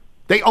tour.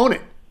 They own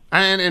it.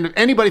 And if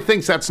anybody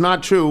thinks that's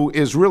not true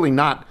is really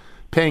not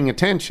paying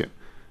attention.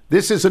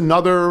 This is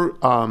another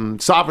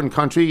sovereign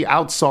country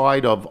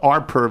outside of our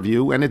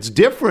purview, and it's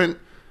different,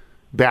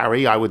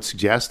 Barry, I would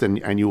suggest,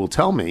 and you will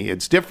tell me,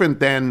 it's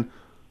different than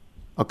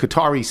a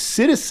Qatari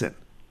citizen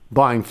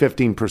buying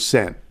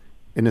 15%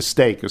 in a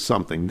stake or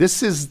something.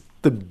 This is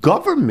the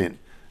government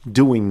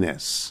doing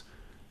this.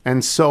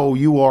 And so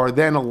you are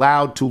then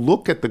allowed to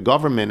look at the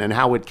government and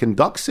how it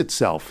conducts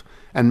itself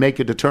and make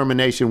a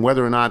determination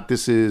whether or not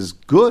this is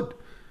good.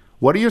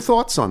 What are your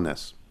thoughts on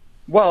this?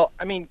 Well,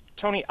 I mean,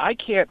 Tony, I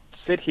can't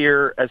sit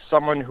here as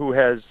someone who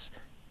has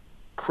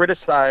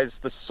criticized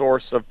the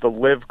source of the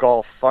Live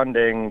Golf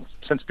funding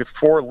since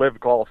before Live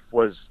Golf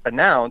was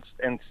announced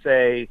and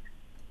say,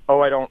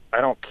 oh, I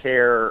don't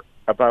care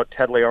about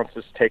Ted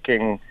Leonsis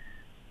taking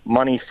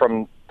money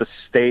from the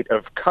state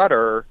of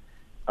Qatar,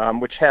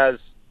 which has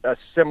a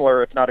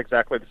similar, if not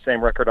exactly the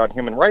same record on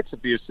human rights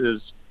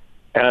abuses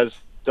as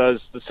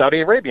does the Saudi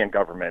Arabian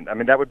government. I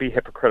mean, that would be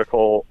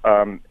hypocritical.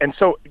 And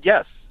so,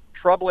 yes,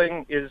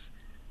 troubling is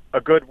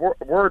a good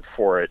word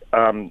for it.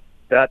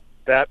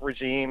 That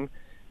regime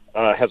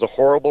has a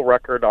horrible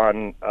record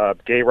on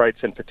gay rights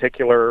in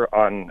particular,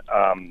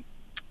 on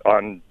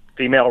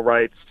female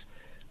rights.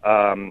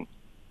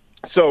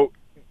 So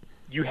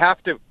you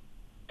have to.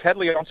 Ted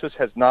Leonsis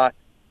has not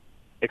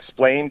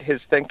explained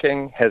his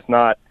thinking. Has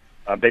not.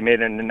 They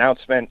made an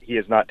announcement. He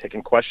has not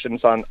taken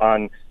questions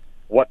on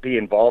what the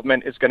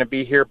involvement is going to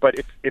be here. But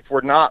if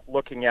we're not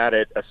looking at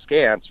it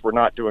askance, we're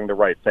not doing the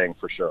right thing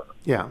for sure.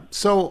 Yeah.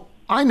 So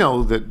I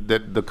know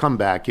that the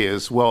comeback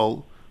is,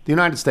 well, the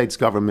United States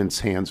government's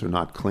hands are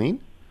not clean.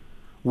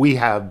 We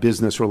have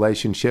business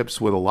relationships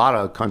with a lot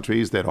of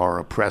countries that are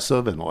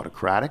oppressive and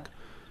autocratic.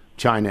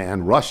 China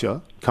and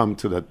Russia come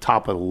to the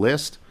top of the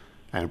list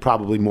and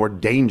probably more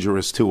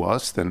dangerous to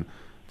us than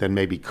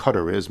maybe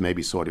Qatar is,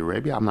 maybe Saudi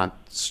Arabia. I'm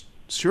not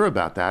sure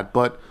about that.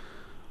 But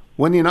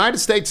when the United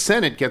States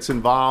Senate gets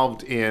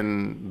involved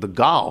in the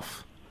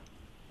golf,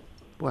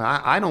 well,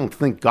 I don't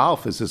think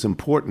golf is as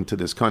important to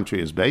this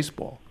country as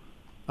baseball.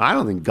 I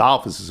don't think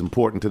golf is as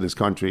important to this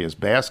country as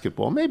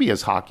basketball, maybe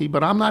as hockey,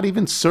 but I'm not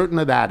even certain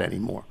of that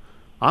anymore.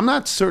 I'm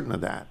not certain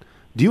of that.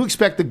 Do you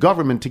expect the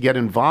government to get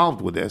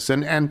involved with this?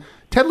 And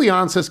Ted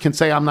Leonsis can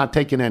say, I'm not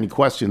taking any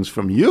questions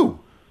from you.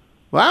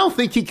 Well, I don't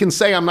think he can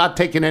say I'm not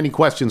taking any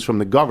questions from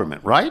the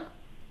government, right?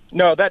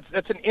 No, that's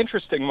an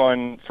interesting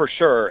one for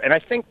sure. And I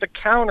think the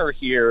counter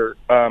here,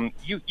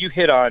 you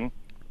hit on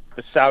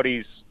the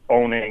Saudis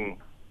owning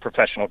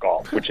professional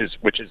golf, which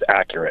is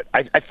accurate.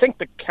 I think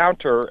the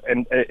counter,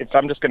 and if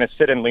I'm just going to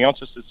sit in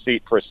Leonsis'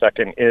 seat for a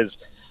second, is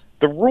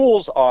the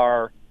rules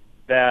are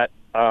that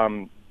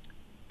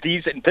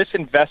this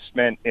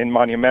investment in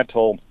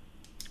Monumental,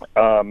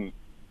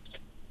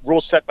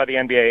 rules set by the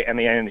NBA and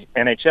the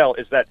NHL,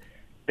 is that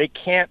they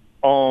can't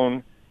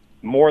own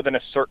more than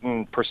a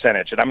certain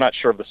percentage, and I'm not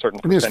sure of the certain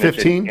percentage. It's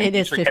 15? It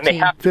is 15. And they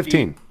have to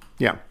 15,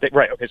 yeah.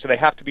 Right, okay, so they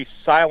have to be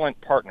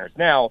silent partners.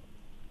 Now,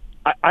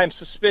 I'm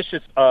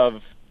suspicious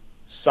of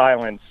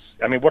silence.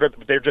 I mean,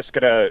 they're just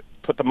going to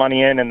put the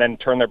money in and then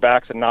turn their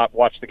backs and not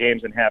watch the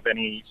games and have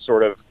any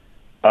sort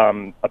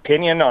of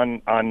opinion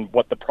on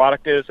what the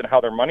product is and how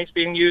their money's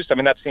being used? I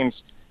mean, that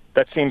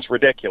seems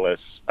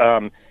ridiculous.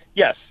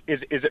 Yes,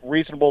 is it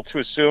reasonable to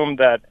assume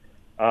that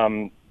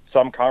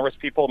some Congress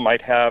people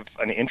might have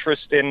an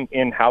interest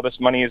in how this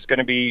money is going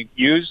to be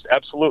used?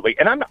 Absolutely.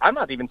 And I'm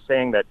not even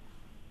saying that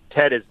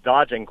Ted is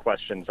dodging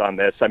questions on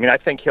this. I mean, I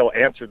think he'll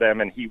answer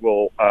them, and he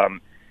will.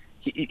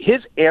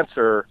 His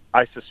answer,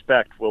 I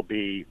suspect, will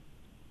be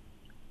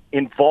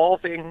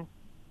involving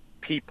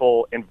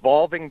people,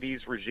 involving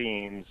these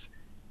regimes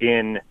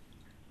in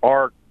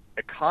our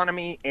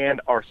economy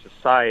and our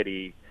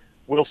society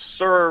will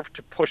serve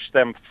to push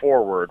them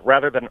forward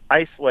rather than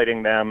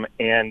isolating them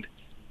and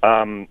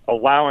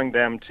allowing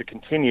them to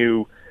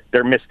continue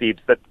their misdeeds,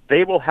 that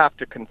they will have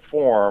to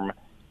conform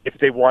if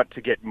they want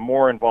to get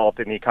more involved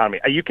in the economy.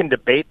 You can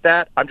debate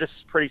that. I'm just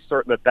pretty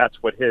certain that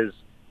that's what his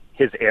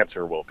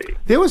answer will be.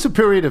 There was a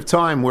period of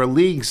time where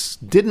leagues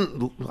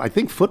didn't, I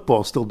think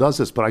football still does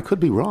this, but I could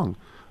be wrong.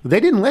 They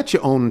didn't let you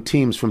own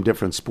teams from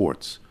different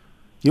sports.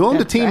 You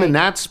owned a team in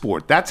that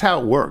sport. That's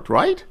how it worked,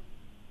 right?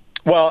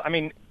 Well, I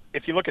mean,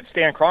 if you look at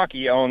Stan Kroenke,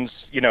 he owns,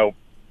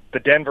 the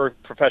Denver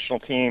professional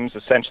teams,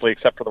 essentially,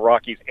 except for the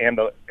Rockies and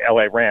the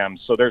LA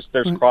Rams. So there's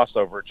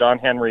crossover. John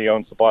Henry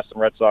owns the Boston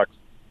Red Sox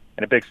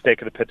and a big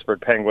stake of the Pittsburgh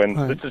Penguins.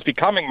 Right. This is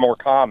becoming more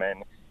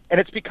common. And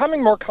it's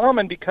becoming more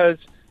common because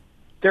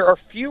there are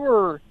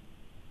fewer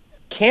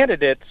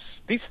candidates.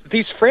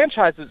 These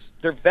franchises,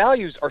 their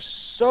values are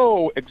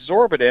so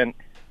exorbitant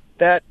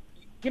that,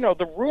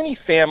 the Rooney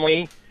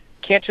family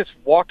can't just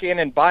walk in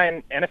and buy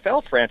an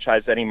NFL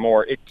franchise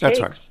anymore. It takes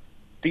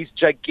these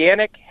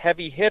gigantic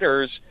heavy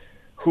hitters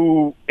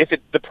who, if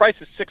the price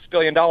is $6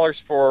 billion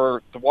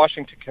for the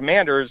Washington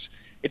Commanders,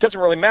 it doesn't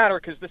really matter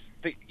because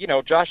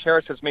Josh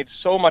Harris has made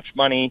so much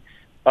money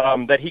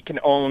that he can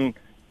own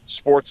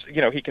sports.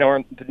 He can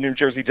own the New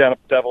Jersey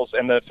Devils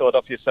and the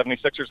Philadelphia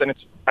 76ers, and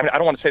I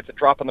don't want to say it's a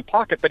drop in the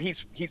pocket, but he's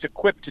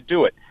equipped to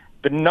do it.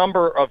 The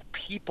number of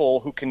people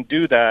who can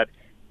do that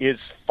is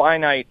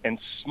finite and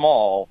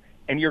small,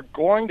 and you're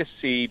going to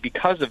see,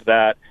 because of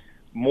that,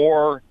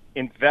 more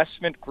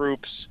investment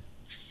groups,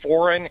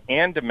 foreign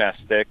and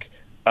domestic,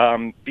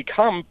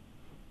 become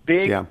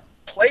big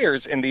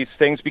players in these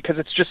things because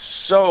it's just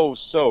so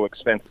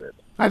expensive.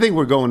 I think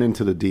we're going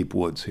into the deep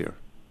woods here.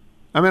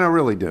 I mean, I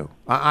really do.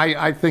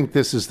 I think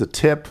this is the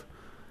tip.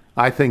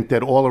 I think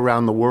that all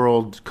around the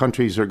world,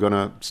 countries are going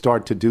to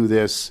start to do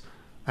this,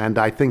 and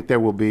I think there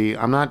will be,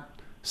 I'm not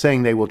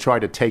saying they will try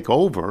to take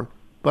over,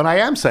 but I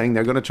am saying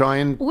they're going to try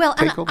and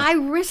take over. I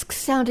risk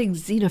sounding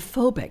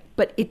xenophobic,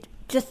 but it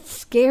just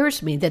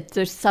scares me that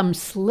there's some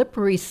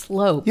slippery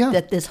slope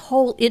that this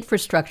whole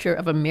infrastructure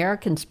of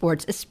American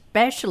sports,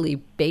 especially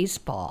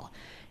baseball,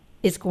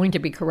 is going to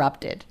be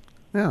corrupted.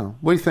 Yeah.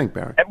 What do you think,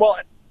 Barry? Well,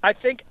 I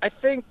think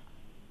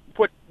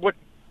what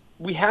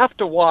we have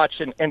to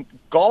watch, and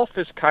golf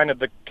is kind of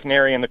the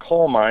canary in the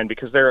coal mine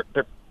because they're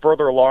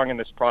further along in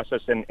this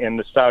process, and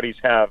the Saudis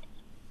have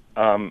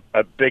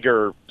a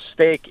bigger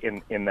stake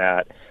in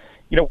that.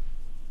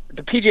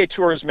 The PGA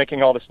Tour is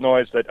making all this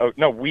noise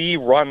that, we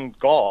run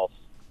golf,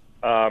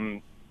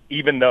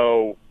 even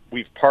though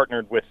we've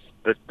partnered with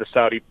the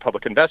Saudi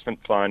Public Investment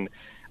Fund.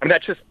 I mean,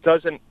 that just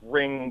doesn't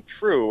ring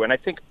true. And I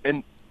think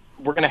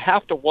we're going to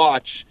have to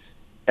watch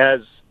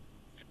as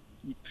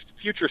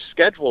future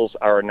schedules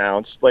are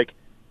announced, like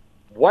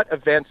what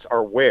events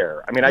are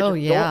where. I mean, I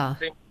don't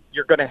think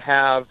you're going to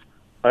have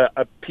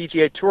a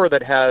PGA Tour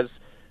that has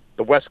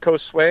the West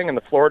Coast swing and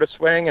the Florida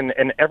swing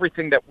and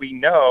everything that we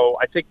know.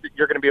 I think that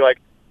you're going to be like,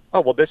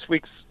 oh, well, this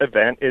week's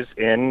event is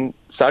in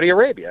Saudi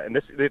Arabia.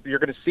 And you're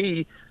going to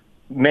see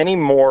many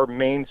more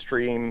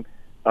mainstream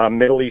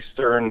Middle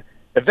Eastern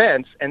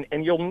events.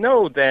 And you'll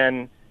know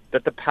then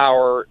that the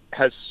power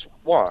has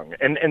swung.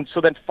 And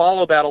so then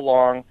follow that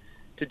along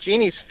to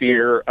Jeannie's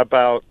fear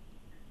about,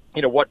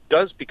 what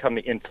does become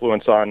the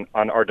influence on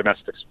our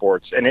domestic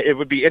sports. And it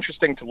would be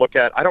interesting to look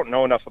at. I don't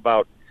know enough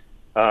about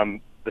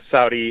the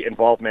Saudi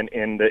involvement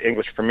in the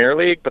English Premier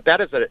League, but that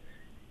is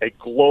a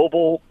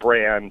global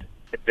brand.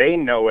 They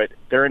know it.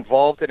 They're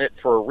involved in it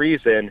for a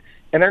reason,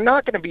 and they're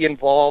not going to be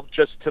involved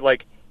just to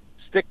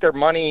stick their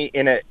money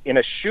in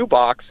a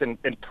shoebox and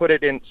put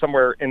it in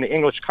somewhere in the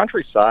English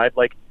countryside.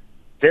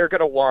 They're going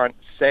to want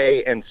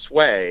say and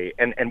sway,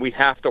 and we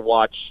have to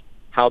watch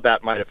how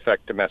that might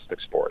affect domestic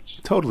sports.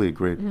 Totally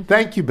agreed. Mm-hmm.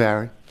 Thank you,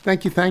 Barry.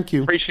 Thank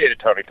you. Appreciate it,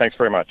 Tony. Thanks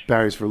very much.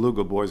 Barry's for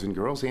Lugo, boys and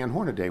girls. Ann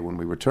Hornaday. When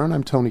we return,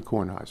 I'm Tony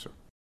Kornheiser.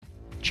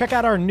 Check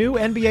out our new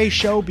NBA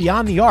show,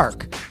 Beyond the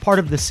Arc, part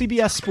of the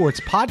CBS Sports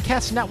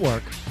Podcast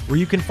Network, where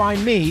you can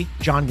find me,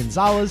 John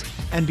Gonzalez,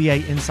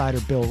 NBA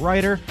insider Bill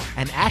Reiter,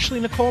 and Ashley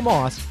Nicole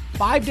Moss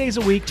 5 days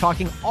a week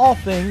talking all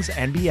things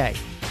NBA.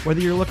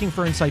 Whether you're looking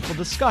for insightful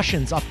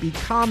discussions, upbeat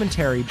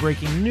commentary,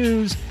 breaking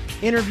news,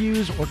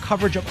 interviews, or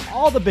coverage of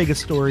all the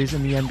biggest stories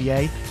in the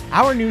NBA,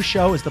 our new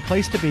show is the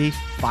place to be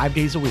 5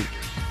 days a week.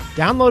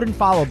 Download and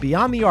follow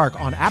Beyond the Arc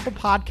on Apple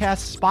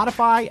Podcasts,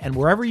 Spotify, and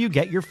wherever you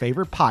get your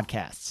favorite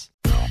podcasts.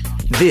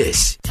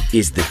 This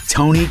is the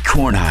Tony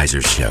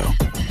Kornheiser Show.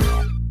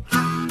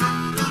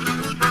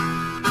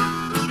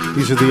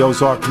 These are the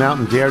Ozark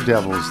Mountain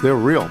Daredevils. They're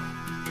real.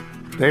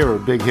 They are a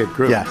big hit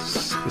group.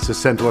 Yes. This is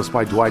sent to us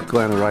by Dwight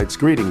Glenn, who writes,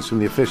 greetings from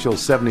the official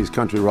 70s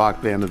country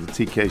rock band of the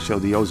TK show,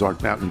 the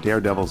Ozark Mountain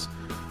Daredevils.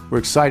 We're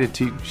excited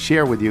to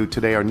share with you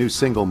today our new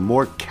single,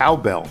 More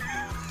Cowbell.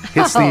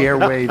 Hits the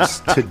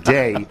airwaves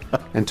today,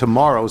 and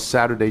tomorrow,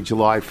 Saturday,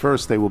 July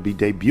 1st, they will be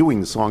debuting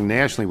the song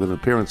nationally with an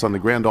appearance on the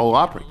Grand Ole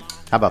Opry.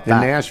 How about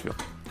that? In Nashville.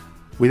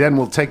 We then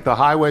will take the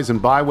highways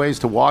and byways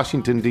to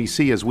Washington,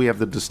 D.C., as we have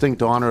the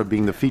distinct honor of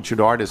being the featured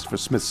artist for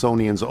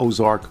Smithsonian's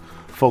Ozark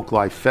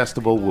Folklife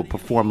Festival. We'll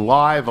perform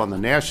live on the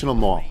National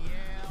Mall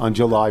on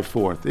July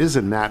 4th.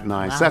 Isn't that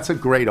nice? Wow. That's a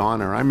great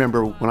honor. I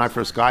remember when I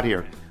first got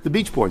here, The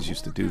Beach Boys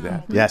used to do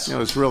that. Yes. It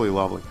was really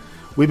lovely.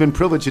 We've been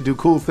privileged to do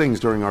cool things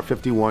during our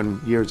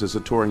 51 years as a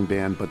touring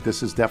band, but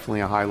this is definitely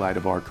a highlight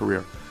of our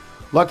career.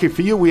 Lucky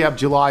for you, we have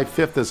July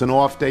 5th as an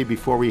off day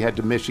before we head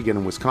to Michigan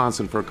and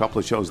Wisconsin for a couple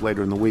of shows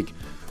later in the week.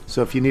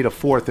 So if you need a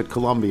 4th at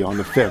Columbia on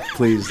the 5th,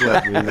 please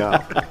let me know.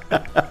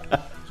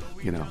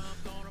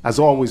 As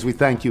always, we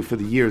thank you for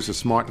the years of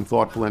smart and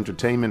thoughtful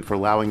entertainment, for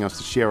allowing us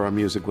to share our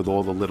music with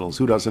all the littles.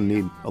 Who doesn't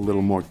need a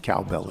little more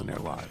cowbell in their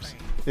lives?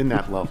 Isn't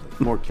that lovely?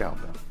 More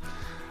cowbell.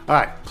 All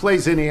right,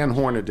 plays in Ann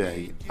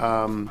Hornaday.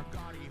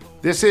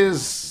 This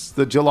is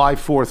the July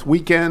 4th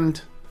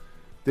weekend.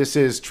 This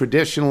is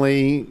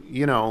traditionally,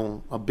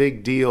 a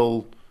big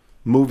deal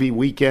movie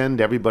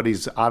weekend.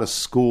 Everybody's out of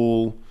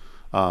school.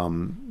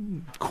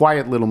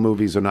 Quiet little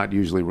movies are not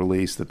usually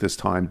released at this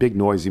time. Big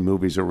noisy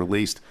movies are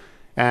released.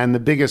 And the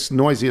biggest,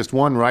 noisiest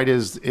one, right,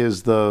 is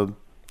the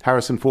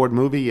Harrison Ford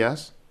movie,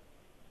 yes?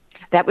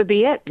 That would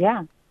be it,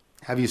 yeah.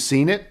 Have you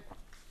seen it?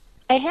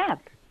 I have.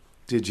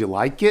 Did you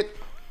like it?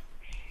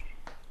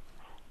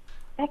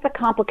 That's a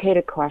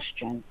complicated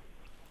question.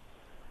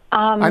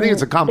 I think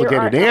it's a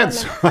complicated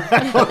answer.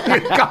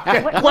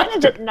 When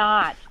is it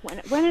not?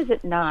 When is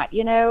it not?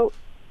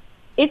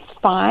 It's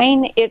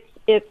fine.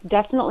 It's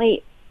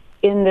definitely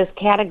in this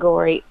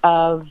category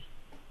of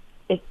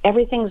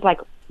everything's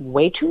like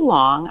way too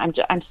long.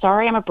 I'm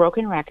sorry, I'm a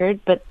broken record,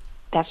 but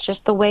that's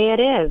just the way it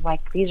is. Like,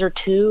 these are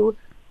 2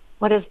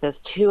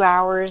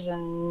 hours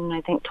and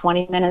I think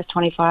 20 minutes,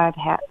 25,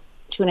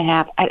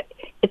 2.5.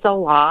 It's a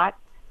lot.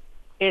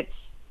 It's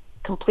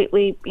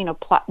completely,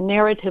 plot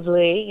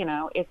narratively,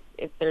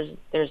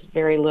 there's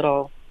very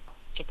little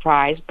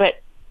surprise,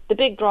 but the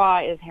big draw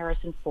is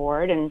Harrison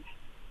Ford, and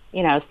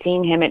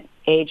seeing him at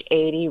age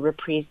 80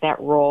 reprise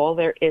that role,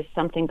 there is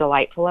something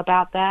delightful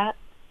about that.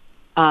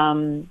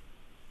 And,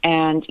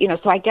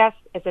 so I guess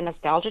it's a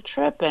nostalgia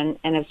trip and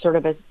it's sort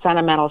of a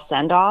sentimental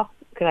send-off,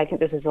 because I think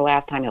this is the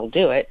last time he'll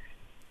do it.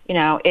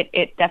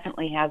 It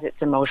definitely has its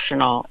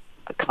emotional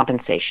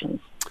compensations.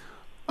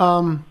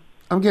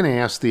 I'm going to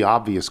ask the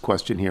obvious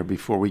question here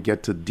before we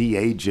get to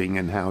de-aging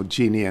and how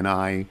Jeannie and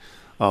I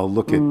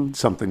look at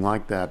something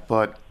like that.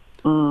 But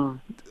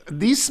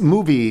these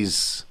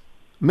movies,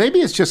 maybe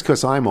it's just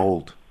because I'm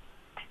old,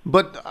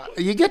 but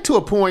you get to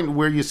a point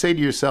where you say to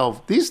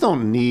yourself, these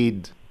don't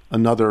need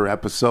another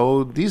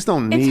episode. These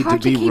don't need to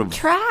be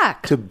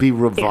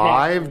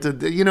revived.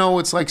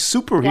 It's like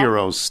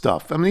superhero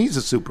stuff. I mean, he's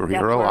a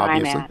superhero,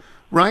 obviously,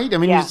 right? I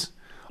mean, he's.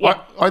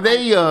 Are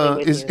they?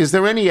 Is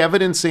there any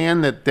evidence,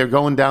 Ann, that they're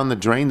going down the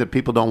drain, that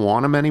people don't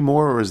want them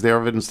anymore, or is there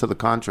evidence to the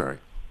contrary?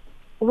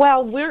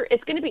 Well,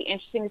 it's going to be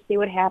interesting to see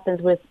what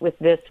happens with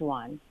this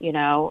one.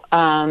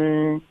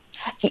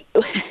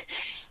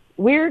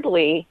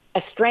 Weirdly,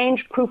 a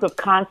strange proof of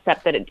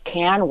concept that it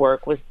can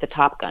work was the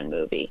Top Gun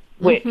movie,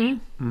 which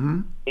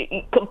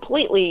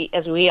completely,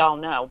 as we all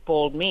know,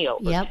 bowled me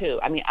over too.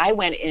 I mean, I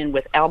went in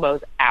with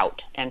elbows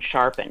out and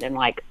sharpened and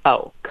like,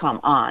 oh,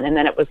 come on. And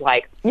then it was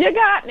like, you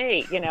got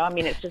me. I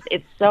mean,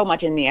 it's so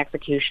much in the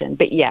execution.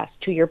 But yes,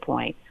 to your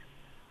point,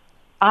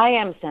 I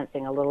am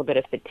sensing a little bit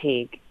of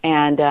fatigue.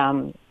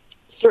 And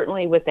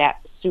certainly with that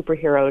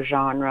superhero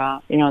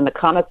genre, in the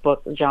comic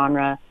book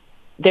genre,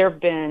 there have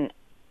been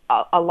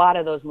a lot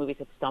of those movies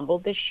have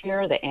stumbled this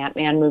year. The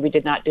Ant-Man movie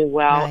did not do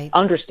well,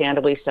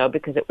 understandably so,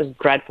 because it was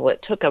dreadful.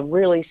 It took a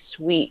really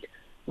sweet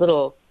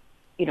little,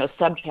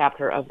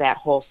 subchapter of that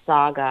whole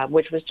saga,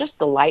 which was just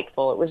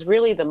delightful. It was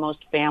really the most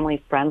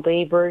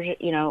family-friendly version,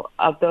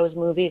 of those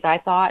movies, I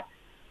thought.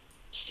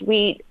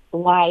 Sweet,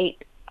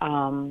 light,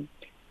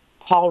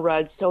 Paul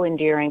Rudd, so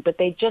endearing, but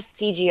they just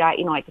CGI,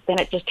 then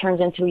it just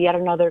turns into yet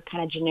another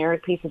kind of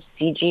generic piece of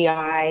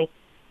CGI,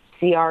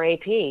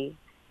 CRAP.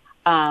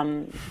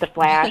 The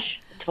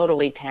Flash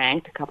totally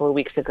tanked a couple of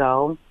weeks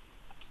ago.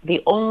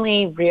 The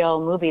only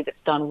real movie that's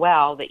done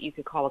well that you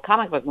could call a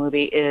comic book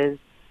movie is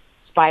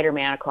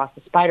Spider-Man Across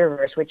the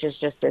Spider-Verse, which is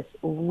just this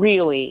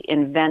really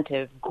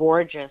inventive,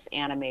 gorgeous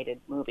animated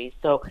movie.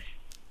 So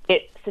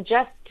it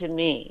suggests to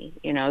me,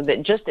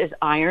 that just as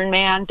Iron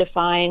Man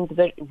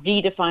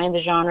redefined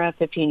the genre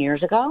 15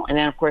 years ago, and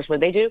then, of course,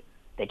 what they do?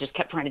 They just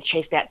kept trying to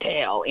chase that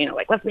tail,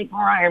 let's make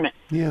more Iron Man.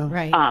 Yeah,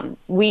 right.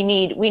 We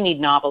need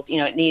novels.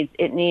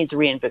 It needs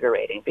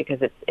reinvigorating, because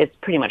it's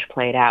pretty much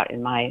played out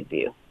in my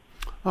view.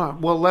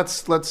 Well,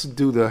 let's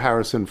do the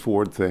Harrison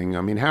Ford thing.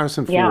 I mean,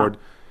 Harrison Ford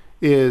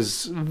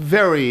is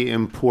very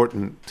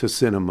important to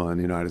cinema in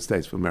the United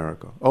States of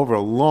America over a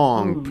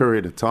long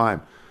period of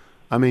time.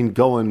 I mean,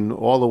 going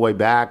all the way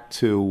back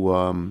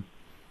to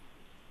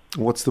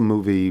what's the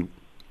movie?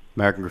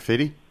 American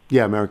Graffiti?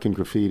 Yeah, American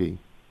Graffiti.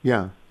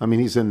 Yeah, I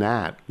mean, he's in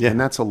that, and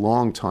that's a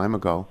long time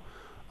ago.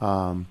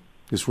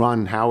 Because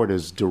Ron Howard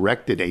has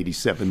directed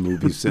 87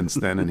 movies since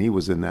then, and he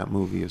was in that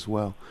movie as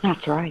well.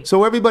 That's right.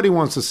 So everybody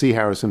wants to see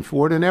Harrison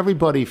Ford, and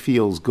everybody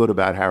feels good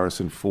about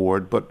Harrison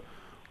Ford, but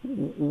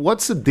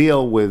what's the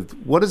deal with,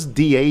 what is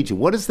de-aging?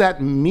 What does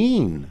that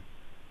mean?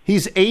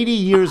 He's 80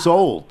 years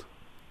old.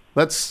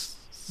 Let's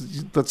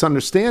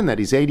understand that.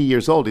 He's 80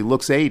 years old. He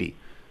looks 80.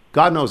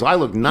 God knows I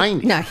look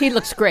 90. No, he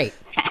looks great.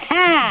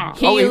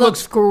 He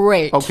looks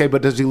great. Okay,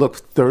 but does he look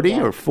 30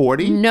 or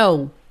 40?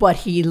 No, but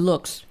he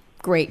looks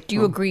great. Do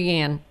you agree,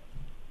 Ann?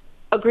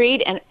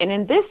 Agreed. And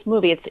in this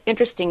movie, it's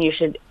interesting.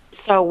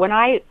 So when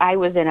I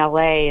was in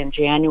LA in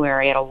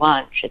January at a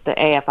lunch, at the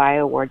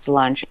AFI Awards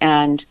lunch,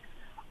 and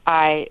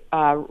I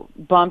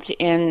bumped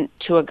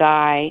into a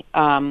guy,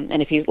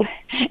 and if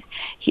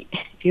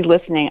he's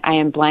listening, I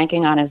am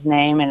blanking on his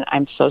name, and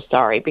I'm so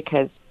sorry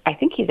because I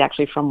think he's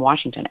actually from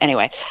Washington.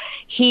 Anyway,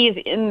 he's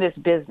in this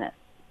business.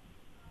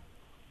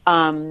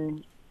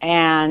 And,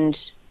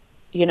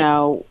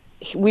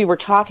 we were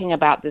talking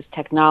about this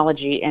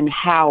technology and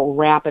how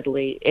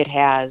rapidly it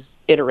has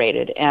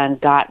iterated and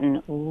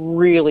gotten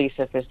really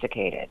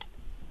sophisticated.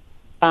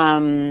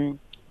 And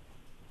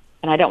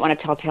I don't want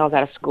to tell tales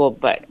out of school,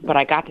 but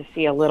I got to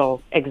see a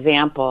little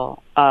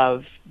example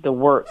of the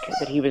work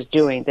that he was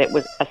doing that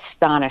was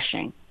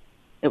astonishing.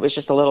 It was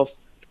just a little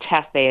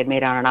test they had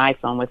made on an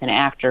iPhone with an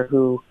actor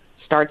who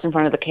starts in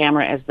front of the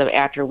camera as the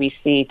actor we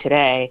see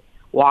today,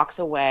 walks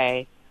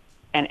away,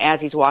 and as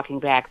he's walking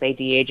back, they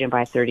de-age him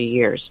by 30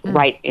 years,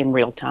 right in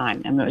real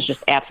time. And it was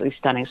just absolutely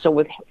stunning. So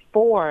with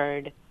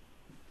Ford,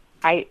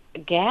 I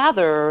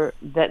gather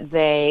that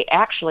they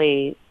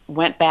actually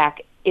went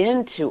back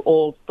into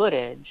old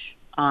footage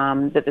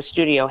that the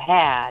studio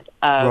had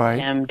of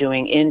him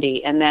doing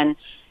Indy. And then,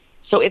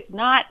 so it's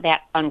not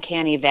that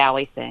uncanny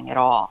valley thing at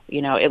all.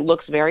 It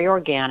looks very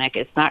organic.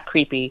 It's not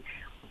creepy.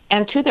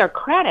 And to their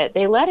credit,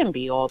 they let him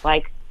be old.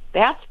 Like,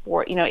 that's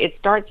for, it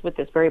starts with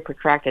this very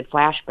protracted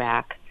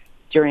flashback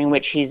during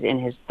which he's in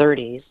his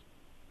 30s.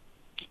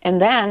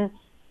 And then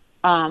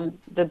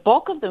the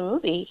bulk of the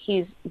movie,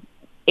 he's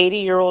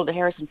 80-year-old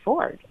Harrison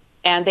Ford.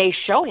 And they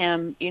show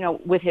him,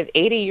 with his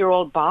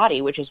 80-year-old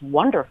body, which is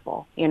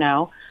wonderful.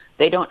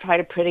 They don't try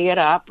to pretty it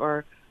up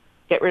or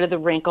get rid of the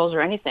wrinkles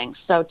or anything.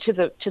 So to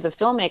the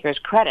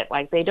filmmakers' credit,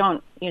 like they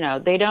don't.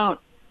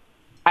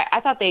 I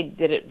thought they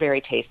did it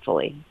very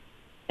tastefully,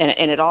 and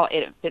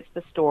it fits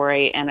the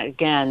story. And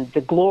again,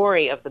 the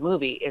glory of the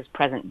movie is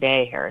present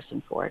day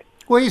Harrison Ford.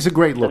 Well, he's a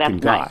great-looking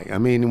guy. Nice. I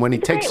mean, when he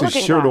takes his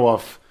shirt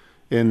off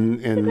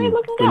in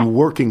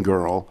Working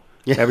Girl,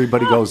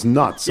 everybody goes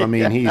nuts. I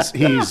mean, he's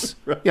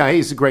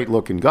a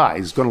great-looking guy.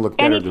 He's going to look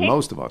better than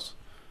most of us.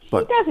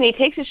 But he doesn't. He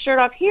takes his shirt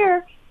off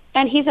here,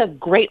 and he's a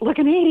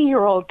great-looking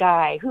 80-year-old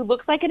guy who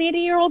looks like an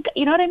 80-year-old guy.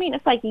 You know what I mean?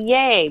 It's like,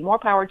 yay, more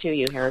power to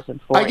you,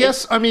 Harrison Ford.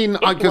 It's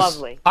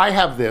lovely. I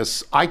have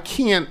this. I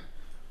can't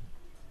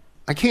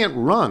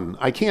run.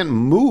 I can't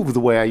move the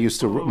way I used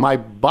to. My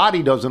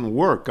body doesn't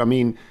work. I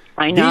mean,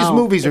 I know. These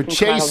movies it's are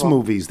chase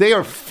movies. They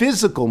are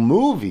physical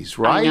movies,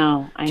 right?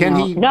 I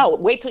know. No,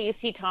 wait till you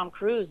see Tom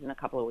Cruise in a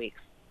couple of weeks.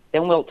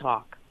 Then we'll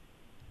talk.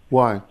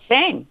 Why?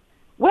 Same.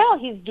 Well,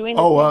 he's doing...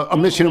 a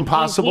Mission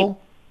Impossible?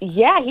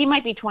 He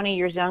might be 20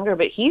 years younger,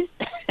 but he's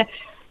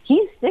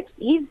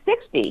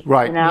 60.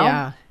 Right.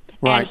 Yeah.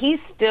 Right. And he's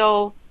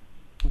still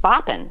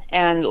bopping.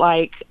 And,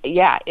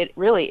 it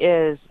really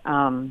is...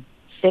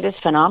 it is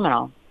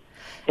phenomenal.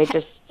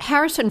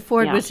 Harrison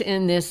Ford was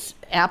in this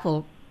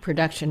Apple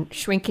production,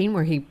 Shrinking,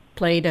 where he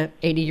played an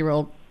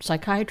 80-year-old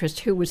psychiatrist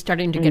who was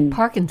starting to get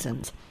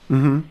Parkinson's.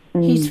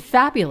 Mm-hmm. He's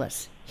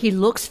fabulous. He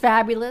looks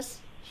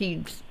fabulous.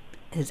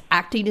 His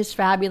acting is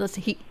fabulous.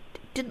 He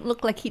didn't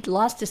look like he'd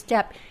lost a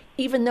step,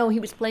 even though he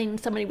was playing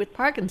somebody with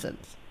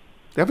Parkinson's.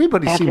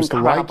 Everybody seems to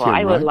like him,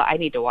 right? I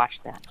need to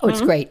watch that. Oh,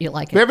 it's great. You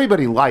like it.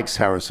 Everybody likes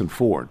Harrison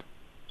Ford,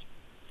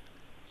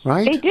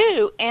 right? They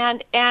do.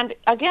 And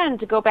again,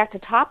 to go back to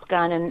Top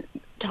Gun and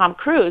Tom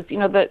Cruise,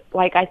 I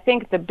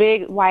think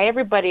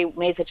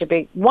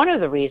one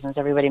of the reasons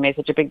everybody made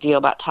such a big deal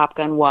about Top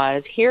Gun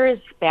was, here is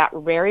that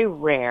very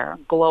rare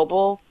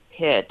global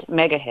hit,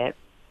 mega hit,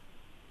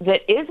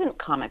 that isn't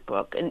comic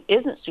book and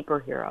isn't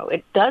superhero.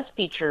 It does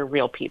feature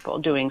real people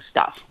doing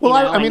stuff. Well,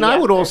 I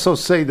would also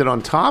say that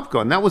on Top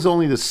Gun, that was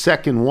only the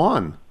second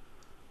one.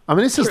 I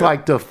mean, this is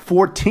like the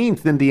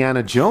 14th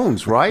Indiana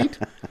Jones, right?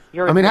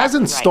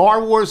 Hasn't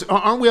Star Wars,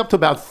 aren't we up to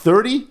about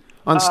 30?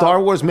 On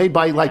Star Wars, made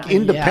by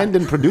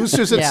independent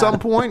producers at some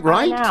point,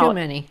 right? Too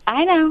many.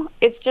 I know.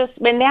 It's just,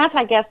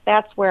 I guess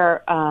that's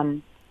where,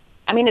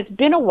 it's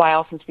been a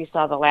while since we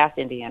saw the last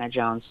Indiana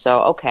Jones,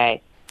 so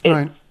okay.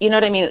 Right. You know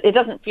what I mean? It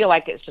doesn't feel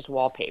like it's just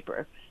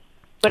wallpaper.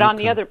 But on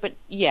the other,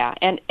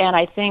 and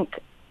I think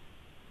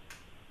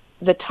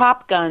the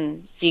Top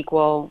Gun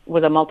sequel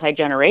was a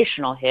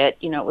multi-generational hit.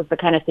 It was the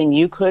kind of thing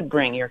you could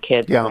bring your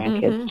kids and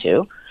grandkids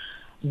to.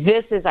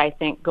 This is, I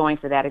think, going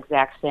for that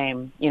exact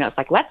same, it's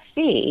like, let's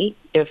see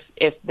if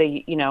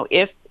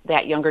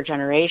that younger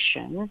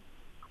generation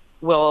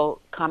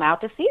will come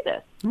out to see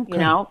this,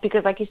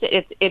 because like you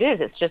said,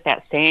 it's just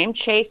that same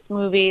chase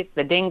movie, it's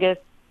the dingus.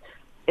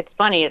 It's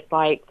funny. It's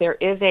like there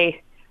is a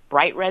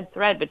bright red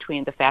thread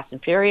between the Fast and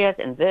Furious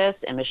and this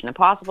and Mission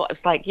Impossible.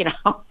 It's like,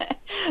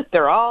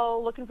 they're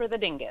all looking for the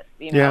dingus,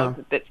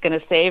 that's going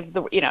to save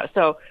the,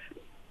 so,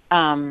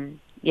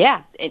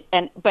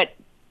 but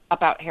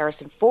about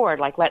Harrison Ford,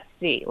 let's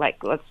see,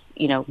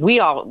 we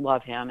all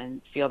love him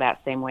and feel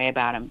that same way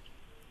about him.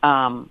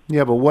 But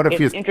what if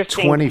you're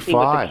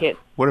 25?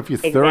 What if you're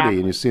 30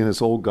 and you're seeing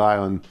this old guy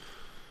on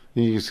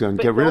You're just going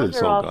to get rid of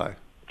this old guy.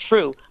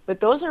 True,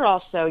 but those are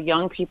also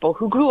young people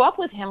who grew up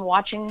with him,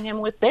 watching him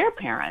with their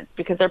parents,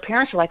 because their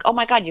parents were like, "Oh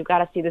my God, you've got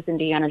to see this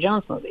Indiana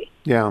Jones movie."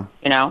 Yeah,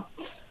 you know.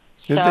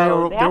 So they're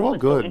all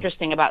good. So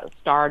interesting about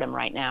stardom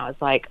right now is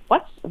like,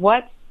 what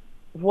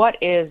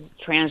is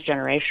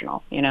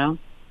transgenerational? You know,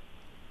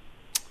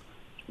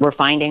 we're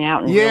finding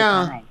out in real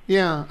time.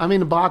 Yeah. I mean,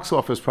 the box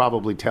office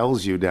probably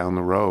tells you down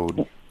the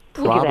road.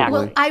 Probably.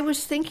 Well, I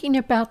was thinking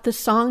about the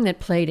song that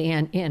played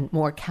in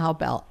More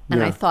Cowbell,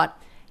 and I thought,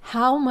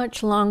 how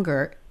much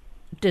longer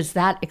does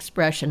that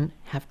expression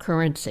have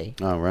currency?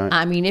 Oh, right.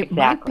 I mean, it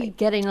might be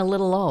getting a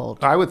little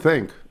old. I would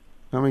think.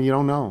 I mean, you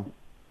don't know.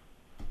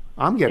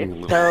 I'm getting a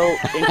little old.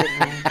 So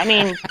interesting. I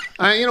mean...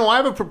 I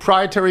have a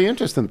proprietary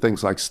interest in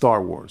things like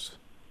Star Wars.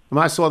 I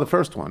mean, I saw the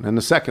first one, and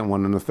the second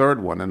one, and the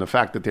third one, and the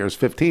fact that there's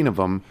 15 of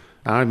them,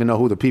 I don't even know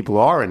who the people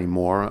are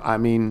anymore. I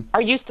mean...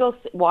 Are you still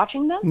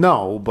watching them?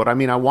 No, but I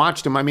mean, I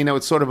watched them. I mean,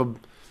 it's sort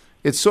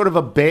of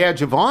a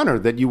badge of honor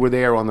that you were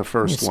there on the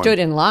first one. Stood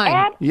in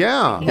line.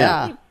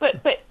 Yeah.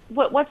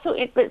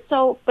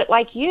 But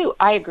like you,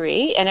 I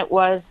agree. And it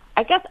was,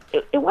 I guess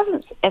it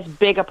wasn't as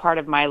big a part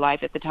of my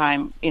life at the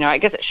time. You know, I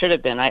guess it should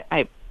have been.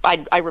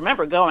 I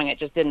remember going, it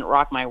just didn't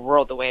rock my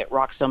world the way it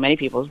rocks so many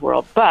people's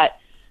world. But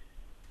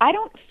I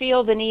don't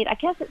feel the need, I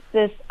guess it's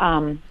this,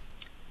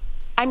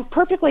 I'm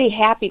perfectly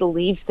happy to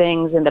leave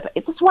things in the,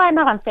 this is why I'm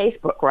not on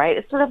Facebook, right?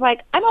 It's sort of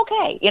like, I'm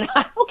okay. You know,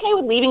 I'm okay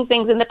with leaving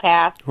things in the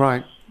past.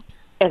 Right.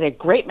 As a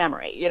great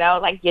memory, you know,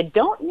 like you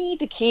don't need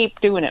to keep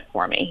doing it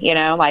for me, you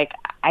know, like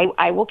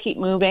I will keep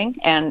moving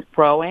and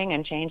growing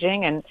and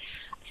changing. And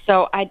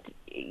so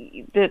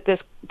this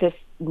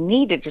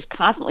need to just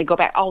constantly go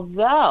back.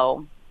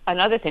 Although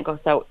another thing,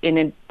 so in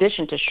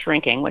addition to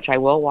Shrinking, which I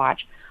will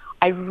watch,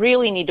 I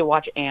really need to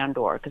watch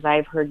Andor because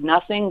I've heard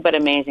nothing but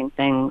amazing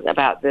things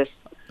about this.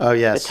 Oh,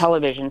 yes. The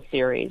television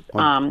series.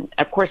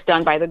 Of course,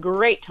 done by the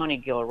great Tony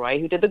Gilroy,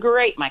 who did the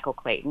great Michael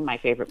Clayton, my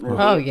favorite movie.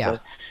 Oh, yeah.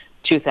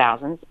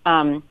 2000s.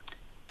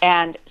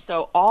 And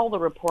so all the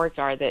reports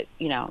are that,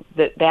 you know,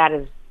 that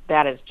is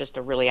just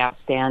a really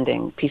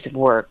outstanding piece of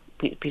work,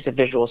 piece of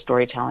visual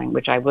storytelling,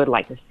 which I would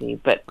like to see.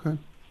 But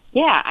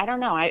yeah, I don't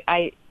know.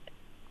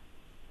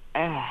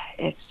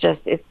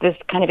 It's this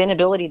kind of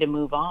inability to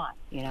move on,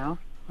 you know?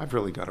 I've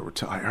really got to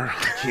retire.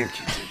 I can't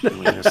keep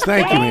doing this.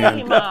 Thank you,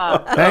 Ann.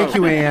 Thank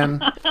you,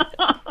 Ann.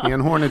 Ann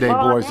Hornaday,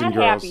 boys and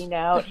girls. Happy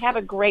note. Have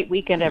a great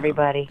weekend,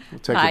 everybody. We'll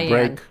take a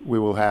break. Ann. We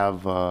will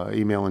have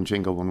email and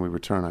jingle when we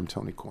return. I'm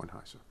Tony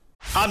Kornheiser.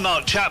 I'm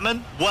Mark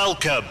Chapman.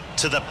 Welcome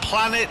to the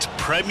Planet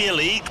Premier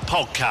League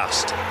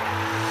podcast.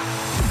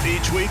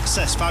 Each week,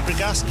 Cesc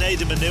Fabregas,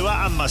 Nader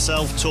Manua and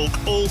myself talk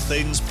all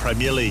things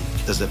Premier League.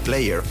 As a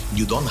player,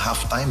 you don't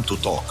have time to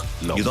talk.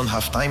 No. You don't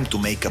have time to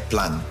make a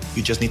plan.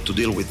 You just need to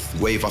deal with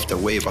wave after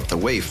wave after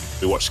wave.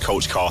 We watched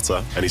Coach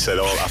Carter, and he said,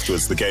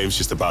 afterwards, the game's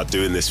just about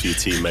doing this for your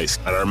teammates.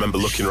 And I remember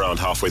looking around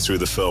halfway through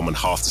the film, and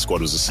half the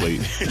squad was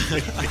asleep.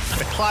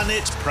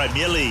 Planet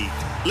Premier League.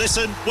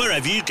 Listen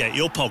wherever you get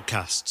your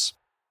podcasts.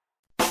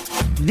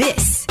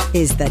 This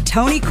is the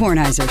Tony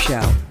Kornheiser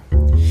Show.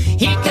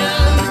 Here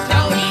comes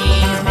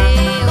Tony's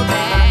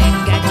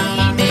mailbag.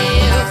 Got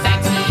email,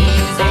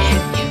 faxes,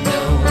 and you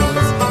know.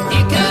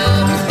 Here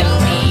comes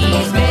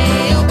Tony's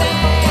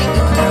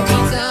mailbag. Gonna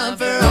read some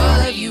for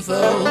all of you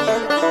folks.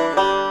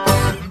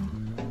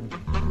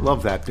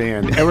 Love that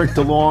band. Eric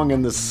DeLong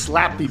and the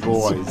Slappy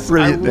Boys.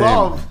 Brilliant I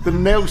love the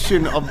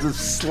notion of the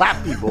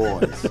Slappy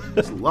Boys.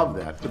 Just love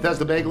that.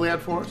 Bethesda Bagel ad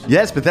for us?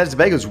 Yes, Bethesda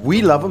Bagels.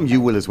 We love them. You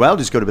will as well.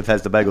 Just go to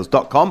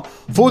BethesdaBagels.com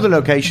for the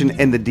location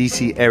in the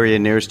DC area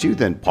nearest you.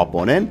 Then pop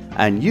on in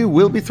and you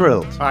will be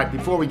thrilled. All right,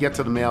 before we get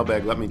to the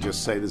mailbag, let me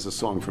just say there's a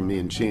song from me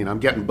and Gene. I'm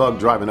getting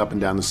bugged driving up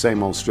and down the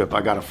same old strip.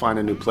 I got to find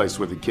a new place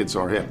where the kids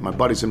are hip. My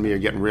buddies and me are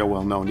getting real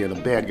well known. Yeah, the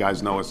bad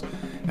guys know us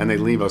and they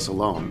leave us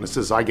alone. This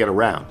is I Get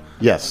Around.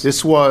 Yes.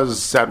 This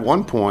was, at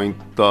one point,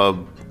 the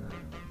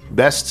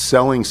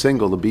best-selling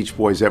single the Beach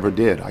Boys ever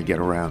did, I Get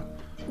Around.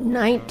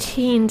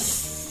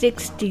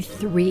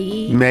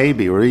 1963?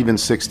 Maybe, or even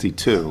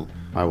 62.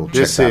 I will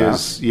check that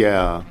out.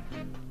 Yeah.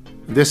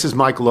 This is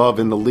Mike Love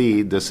in the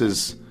lead. This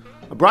is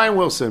Brian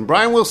Wilson.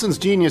 Brian Wilson's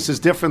genius is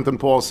different than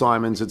Paul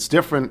Simon's. It's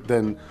different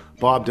than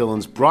Bob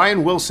Dylan's.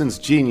 Brian Wilson's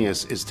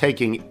genius is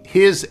taking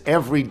his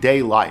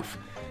everyday life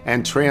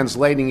and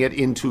translating it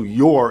into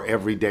your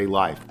everyday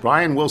life.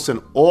 Brian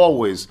Wilson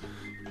always,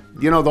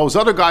 those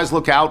other guys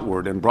look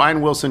outward, and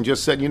Brian Wilson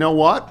just said, you know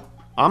what?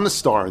 I'm the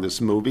star of this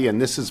movie, and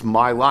this is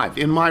my life,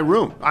 in my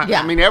room.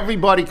 I mean,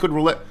 everybody could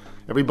relate.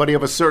 Everybody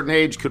of a certain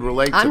age could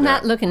relate to that. I'm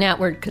not looking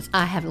outward because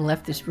I haven't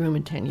left this room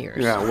in 10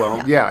 years. Yeah,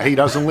 well, yeah, he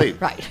doesn't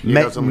leave. Right.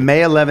 May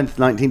 11th,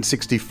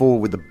 1964,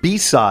 with the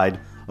B-side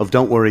of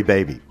Don't Worry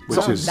Baby.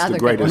 Which is the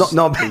greatest.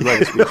 No, the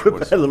greatest Beach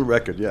Boys. A little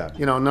record, yeah.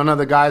 None of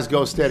the guys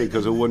go steady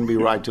because it wouldn't be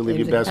right to leave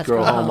your best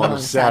girl home on a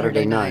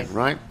Saturday night,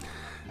 right?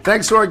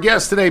 Thanks to our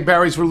guests today,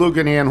 Barry's Verluga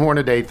and Ann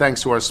Hornaday.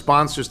 Thanks to our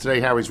sponsors today,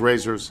 Harry's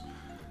Razors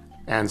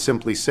and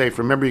Simply Safe.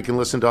 Remember, you can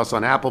listen to us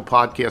on Apple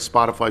Podcasts,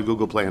 Spotify,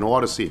 Google Play, and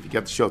Odyssey. If you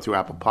get the show through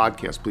Apple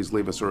Podcasts, please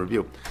leave us a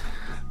review.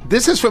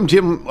 This is from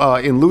Jim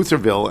in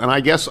Lutherville, and I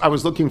guess I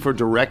was looking for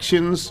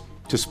directions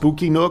to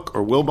Spooky Nook,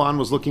 or Wilbon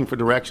was looking for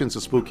directions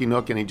to Spooky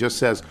Nook, and he just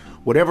says,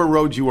 whatever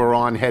road you are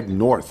on, head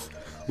north.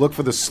 Look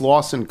for the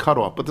Slauson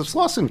Cutoff. But the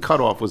Slauson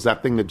Cutoff was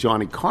that thing that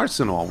Johnny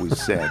Carson always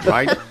said,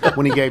 right?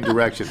 When he gave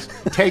directions.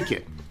 Take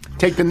it.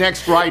 Take the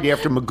next right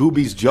after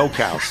Magooby's Joke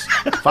House.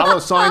 Follow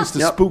signs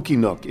to Spooky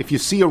Nook. If you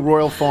see a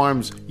Royal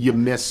Farms, you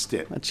missed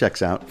it. That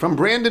checks out. From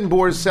Brandon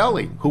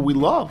Borzelli, who we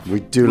love.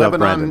 We do love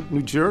Lebanon, Brandon.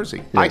 New Jersey.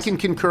 Yes. I can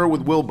concur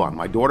with Wilbon.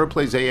 My daughter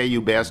plays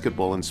AAU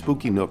basketball, and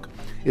Spooky Nook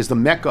is the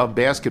mecca of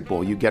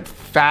basketball. You get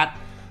fat,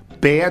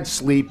 bad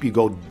sleep. You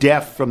go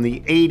deaf from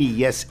the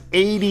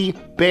 80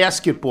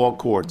 basketball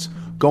courts,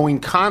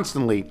 going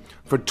constantly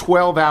for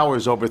 12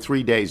 hours over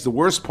 3 days. The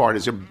worst part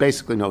is there are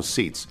basically no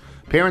seats.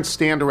 Parents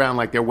stand around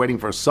like they're waiting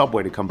for a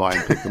subway to come by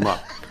and pick them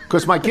up.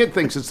 Because my kid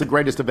thinks it's the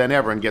greatest event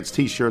ever and gets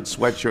T-shirts,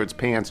 sweatshirts,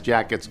 pants,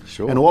 jackets,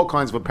 and all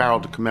kinds of apparel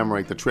to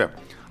commemorate the trip.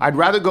 I'd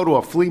rather go to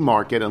a flea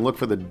market and look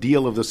for the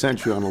deal of the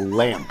century on a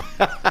lamp.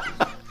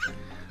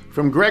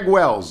 From Greg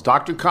Wells,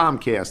 Dr.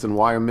 Comcast in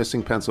Why I'm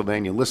Missing,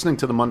 Pennsylvania. Listening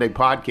to the Monday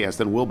podcast,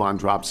 and Wilbon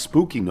dropped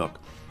Spooky Nook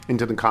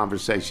into the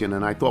conversation,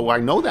 and I thought, well, I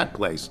know that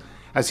place.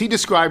 As he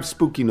described,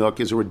 Spooky Nook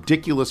is a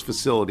ridiculous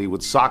facility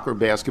with soccer,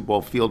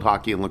 basketball, field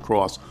hockey, and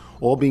lacrosse,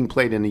 all being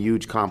played in a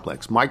huge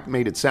complex. Mike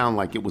made it sound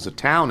like it was a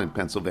town in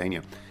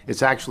Pennsylvania.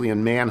 It's actually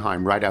in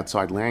Manheim, right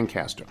outside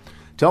Lancaster.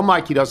 Tell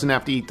Mike he doesn't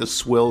have to eat the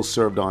swills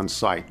served on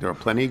site. There are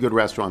plenty of good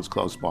restaurants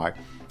close by.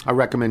 I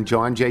recommend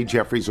John J.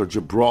 Jeffries or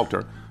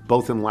Gibraltar,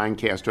 both in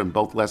Lancaster and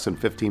both less than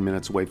 15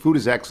 minutes away. Food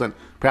is excellent.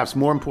 Perhaps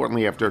more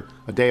importantly, after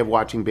a day of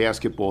watching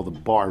basketball, the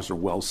bars are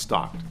well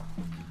stocked.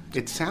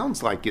 It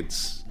sounds like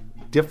it's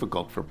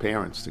difficult for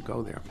parents to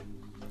go there.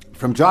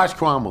 From Josh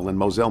Cromwell in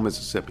Moselle,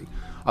 Mississippi.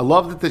 I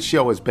love that this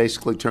show has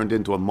basically turned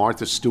into a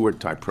Martha Stewart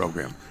type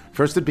program.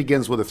 First, it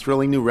begins with a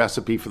thrilling new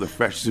recipe for the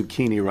fresh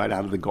zucchini right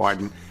out of the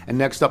garden. And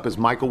next up is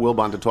Michael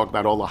Wilbon to talk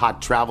about all the hot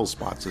travel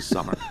spots this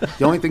summer.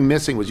 The only thing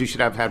missing was you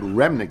should have had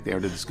Remnick there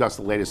to discuss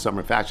the latest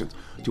summer fashions.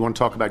 Do you want to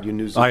talk about your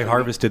new zucchini? I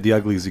harvested the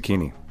ugly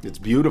zucchini. It's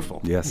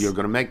beautiful. Yes. You're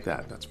going to make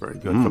that. That's very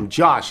good. From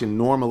Josh in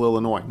Normal,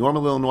 Illinois.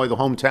 Normal, Illinois, the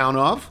hometown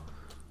of?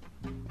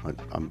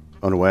 I'm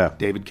unaware.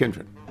 David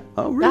Kindred.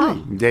 Oh,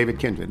 really? David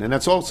Kindred. And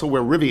that's also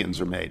where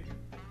Rivians are made.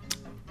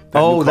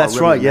 Oh, that's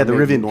right. Yeah, the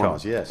Rivian Normal.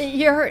 cars, yes.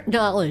 Your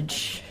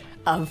knowledge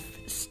of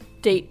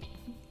states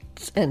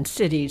and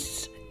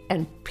cities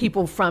and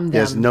people from them.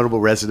 Yes, notable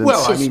residents.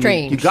 Well, I is mean,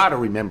 strange. you got to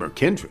remember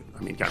Kindred. I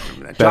mean, you got to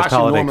remember that. Best Josh in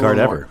holiday Normal, card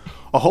Illinois. ever.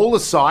 A whole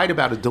aside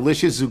about a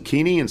delicious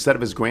zucchini instead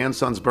of his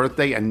grandson's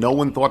birthday, and no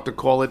one thought to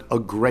call it a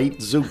great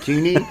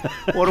zucchini.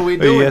 What are we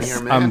doing Yes,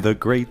 here, man? I'm the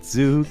great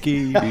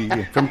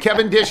zucchini. From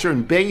Kevin Disher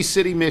in Bay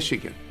City,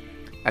 Michigan.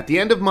 At the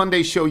end of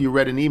Monday's show, you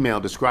read an email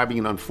describing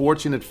an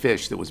unfortunate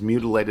fish that was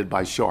mutilated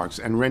by sharks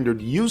and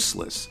rendered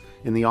useless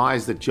in the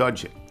eyes that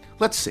judge it.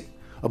 Let's see.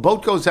 A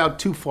boat goes out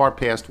too far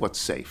past what's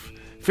safe.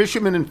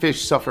 Fishermen and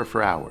fish suffer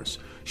for hours.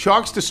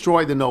 Sharks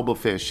destroy the noble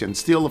fish and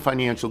steal the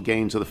financial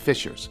gains of the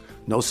fishers.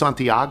 No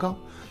Santiago?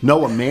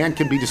 No, a man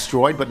can be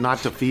destroyed but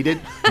not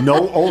defeated?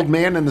 No Old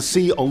Man in the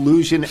Sea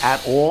illusion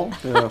at all?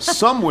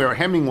 Somewhere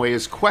Hemingway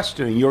is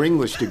questioning your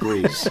English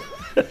degrees.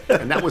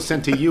 And that was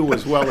sent to you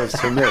as well as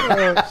to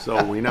me,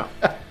 so we know.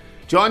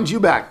 John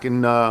Jubak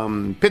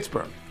in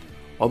Pittsburgh.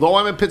 Although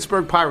I'm a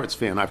Pittsburgh Pirates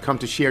fan, I've come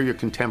to share your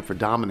contempt for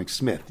Dominic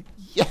Smith.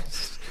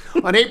 Yes!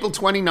 On April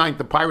 29th,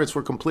 the Pirates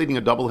were completing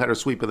a doubleheader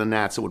sweep of the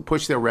Nats that would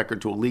push their record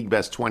to a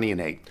league-best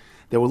 20-8.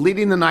 They were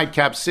leading the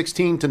nightcap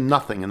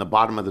 16-0 in the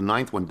bottom of the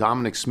ninth when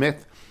Dominic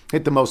Smith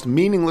hit the most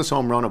meaningless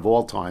home run of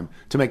all time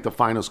to make the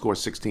final score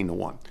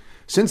 16-1.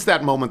 Since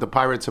that moment, the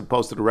Pirates have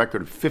posted a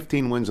record of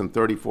 15 wins and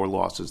 34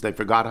 losses. They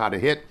forgot how to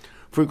hit,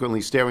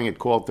 frequently staring at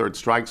called third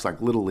strikes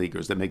like little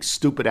leaguers. They make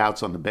stupid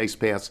outs on the base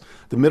paths.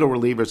 The middle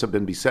relievers have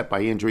been beset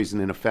by injuries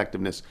and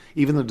ineffectiveness.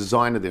 Even the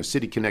design of their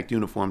City Connect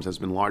uniforms has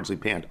been largely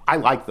panned. I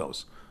like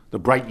those. The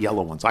bright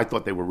yellow ones. I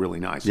thought they were really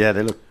nice. Yeah,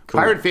 they look cool.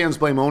 Pirate fans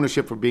blame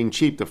ownership for being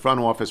cheap, the front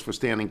office for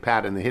standing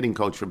pat, and the hitting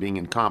coach for being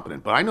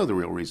incompetent. But I know the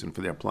real reason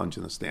for their plunge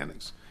in the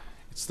standings.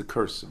 It's the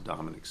curse of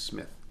Dominic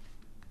Smith.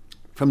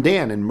 From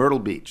Dan in Myrtle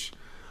Beach.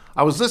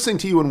 I was listening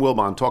to you and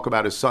Wilbon talk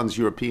about his son's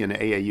European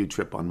AAU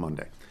trip on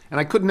Monday, and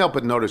I couldn't help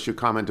but notice your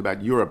comment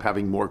about Europe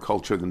having more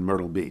culture than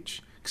Myrtle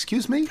Beach.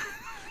 Excuse me?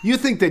 You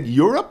think that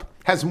Europe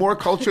has more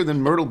culture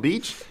than Myrtle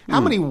Beach? How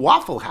many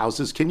Waffle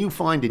Houses can you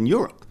find in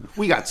Europe?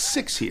 We got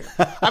 6 here.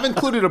 I've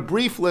included a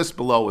brief list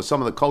below with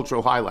some of the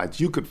cultural highlights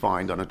you could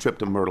find on a trip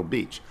to Myrtle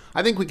Beach.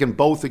 I think we can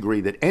both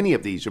agree that any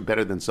of these are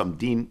better than some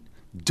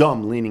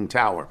dumb Leaning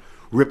Tower,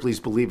 Ripley's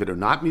Believe It or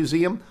Not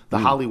Museum, the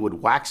Hollywood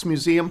Wax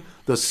Museum,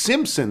 the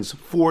Simpsons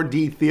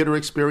 4D theater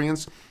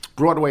experience,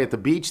 Broadway at the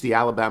Beach, the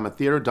Alabama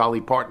Theater,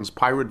 Dolly Parton's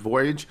Pirate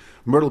Voyage,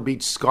 Myrtle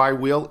Beach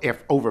Skywheel,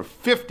 over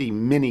 50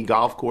 mini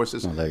golf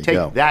courses.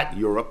 Take that,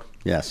 Europe.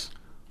 Yes.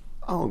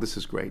 Oh, this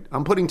is great.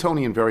 I'm putting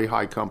Tony in very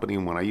high company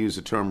when I use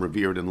the term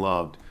revered and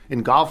loved.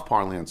 In golf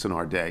parlance in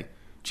our day,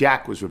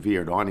 Jack was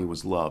revered, Arnie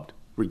was loved.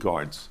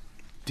 Regards,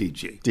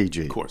 DG.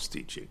 DG. Of course,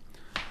 DG.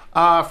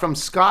 From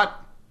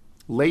Scott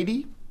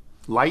Leidy?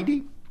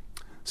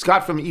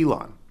 Scott from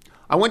Elon.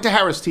 I went to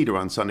Harris Teeter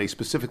on Sunday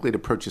specifically to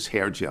purchase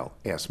hair gel,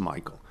 asked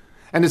Michael.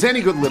 And as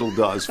any good little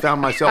does,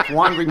 found myself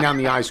wandering down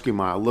the ice cream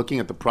aisle looking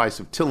at the price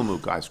of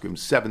Tillamook ice cream,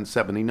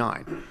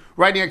 $7.79.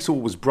 Right next to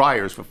it was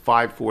Breyers for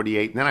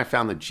 $5.48, and then I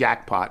found the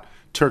Jackpot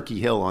Turkey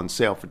Hill on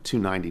sale for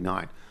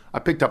 $2.99. I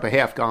picked up a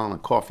half gallon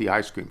of coffee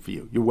ice cream for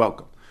you. You're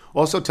welcome.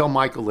 Also tell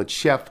Michael that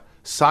Chef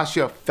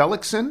Sasha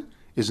Felixson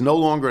is no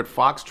longer at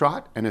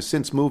Foxtrot and has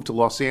since moved to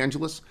Los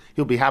Angeles.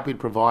 He'll be happy to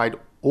provide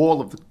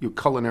all of your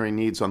culinary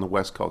needs on the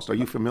West Coast. Are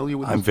you familiar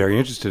with this? I'm very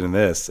interested in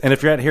this. And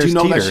if you're at Harris Teeter...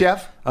 Do you know that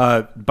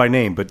chef? By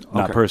name, but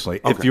not Okay. personally.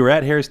 Okay. If you're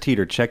at Harris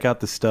Teeter, check out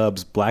the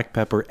Stubbs Black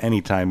Pepper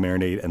Anytime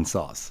Marinade and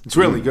Sauce. It's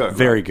really good.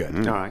 Very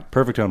good. All right.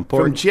 Perfect on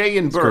pork. From Jay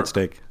and skirt Burke.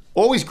 steak.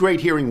 Always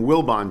great hearing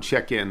Wilbon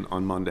check in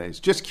on Mondays.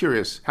 Just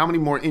curious, how many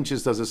more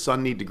inches does his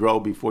son need to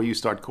grow before you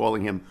start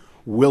calling him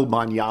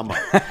Wilbon-Yama?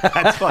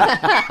 That's funny.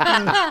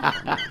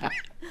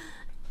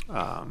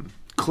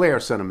 Claire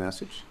sent a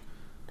message.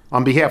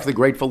 On behalf of the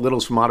grateful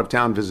Littles from out of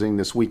town visiting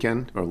this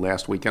weekend, or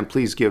last weekend,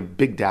 please give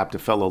big dap to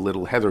fellow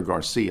little Heather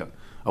Garcia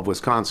of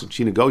Wisconsin.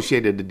 She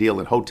negotiated a deal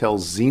at Hotel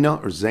Zena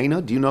or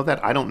Zena. Do you know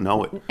that? I don't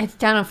know it. It's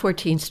down on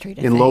 14th Street,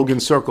 I In think. Logan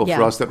Circle Yeah.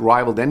 for us that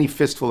rivaled any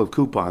fistful of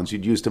coupons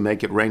you'd use to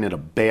make it rain at a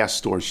Bass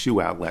Store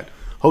shoe outlet.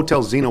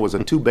 Hotel Zena was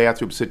a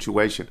two-bathroom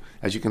situation,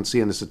 as you can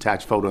see in this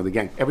attached photo of the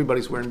gang.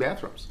 Everybody's wearing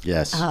bathrobes.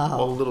 Yes.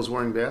 All the littles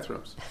wearing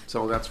bathrobes.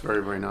 So that's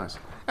very, very nice.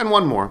 And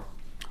one more.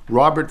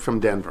 Robert from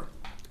Denver.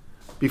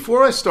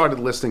 Before I started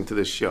listening to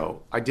this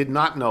show, I did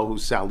not know who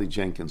Sally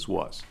Jenkins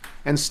was.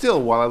 And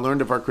still, while I learned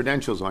of her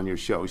credentials on your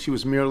show, she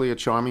was merely a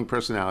charming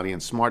personality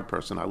and smart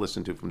person I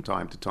listened to from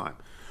time to time.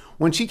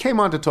 When she came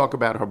on to talk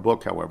about her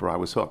book, however, I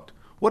was hooked.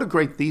 What a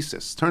great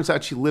thesis. Turns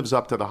out she lives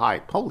up to the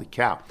hype. Holy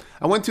cow.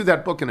 I went through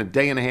that book in a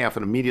day and a half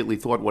and immediately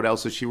thought, what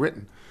else has she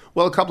written?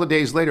 Well, a couple of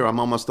days later, I'm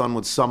almost done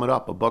with Sum It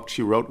Up, a book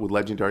she wrote with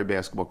legendary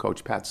basketball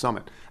coach Pat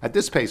Summitt. At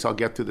this pace, I'll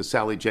get through the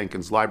Sally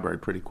Jenkins library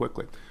pretty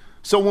quickly.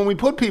 So when we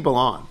put people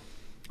on,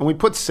 and we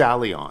put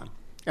Sally on,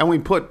 and we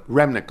put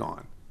Remnick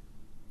on,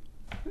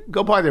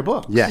 go buy their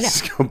book.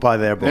 Yes, go buy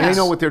their book. And they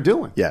know what they're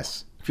doing.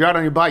 Yes. If you're out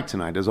on your bike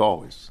tonight, as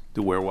always,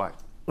 do wear white.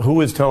 Who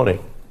is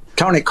Tony?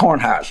 Tony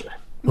Kornheiser.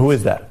 Who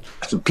is that?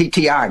 That's a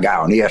PTI guy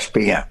on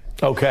ESPN.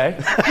 Okay.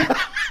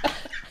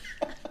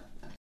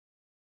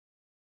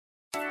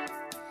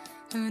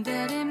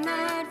 That it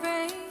might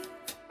rain.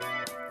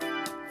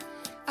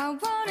 I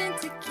wanted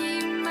to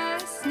keep my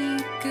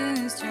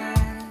sneakers dry.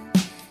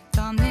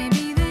 Thought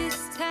maybe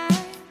this time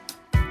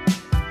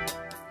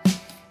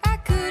I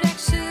could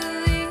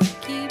actually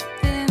keep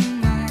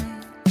them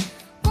on.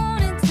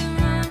 Wanted to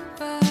run,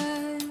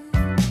 but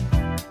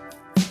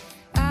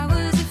I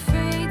was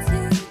afraid to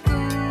go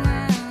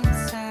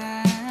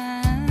outside.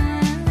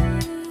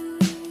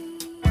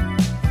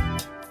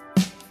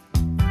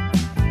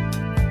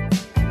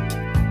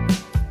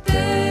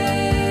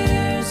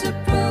 There's a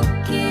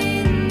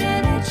broken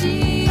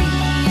energy I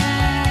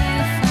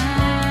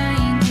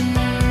find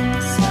in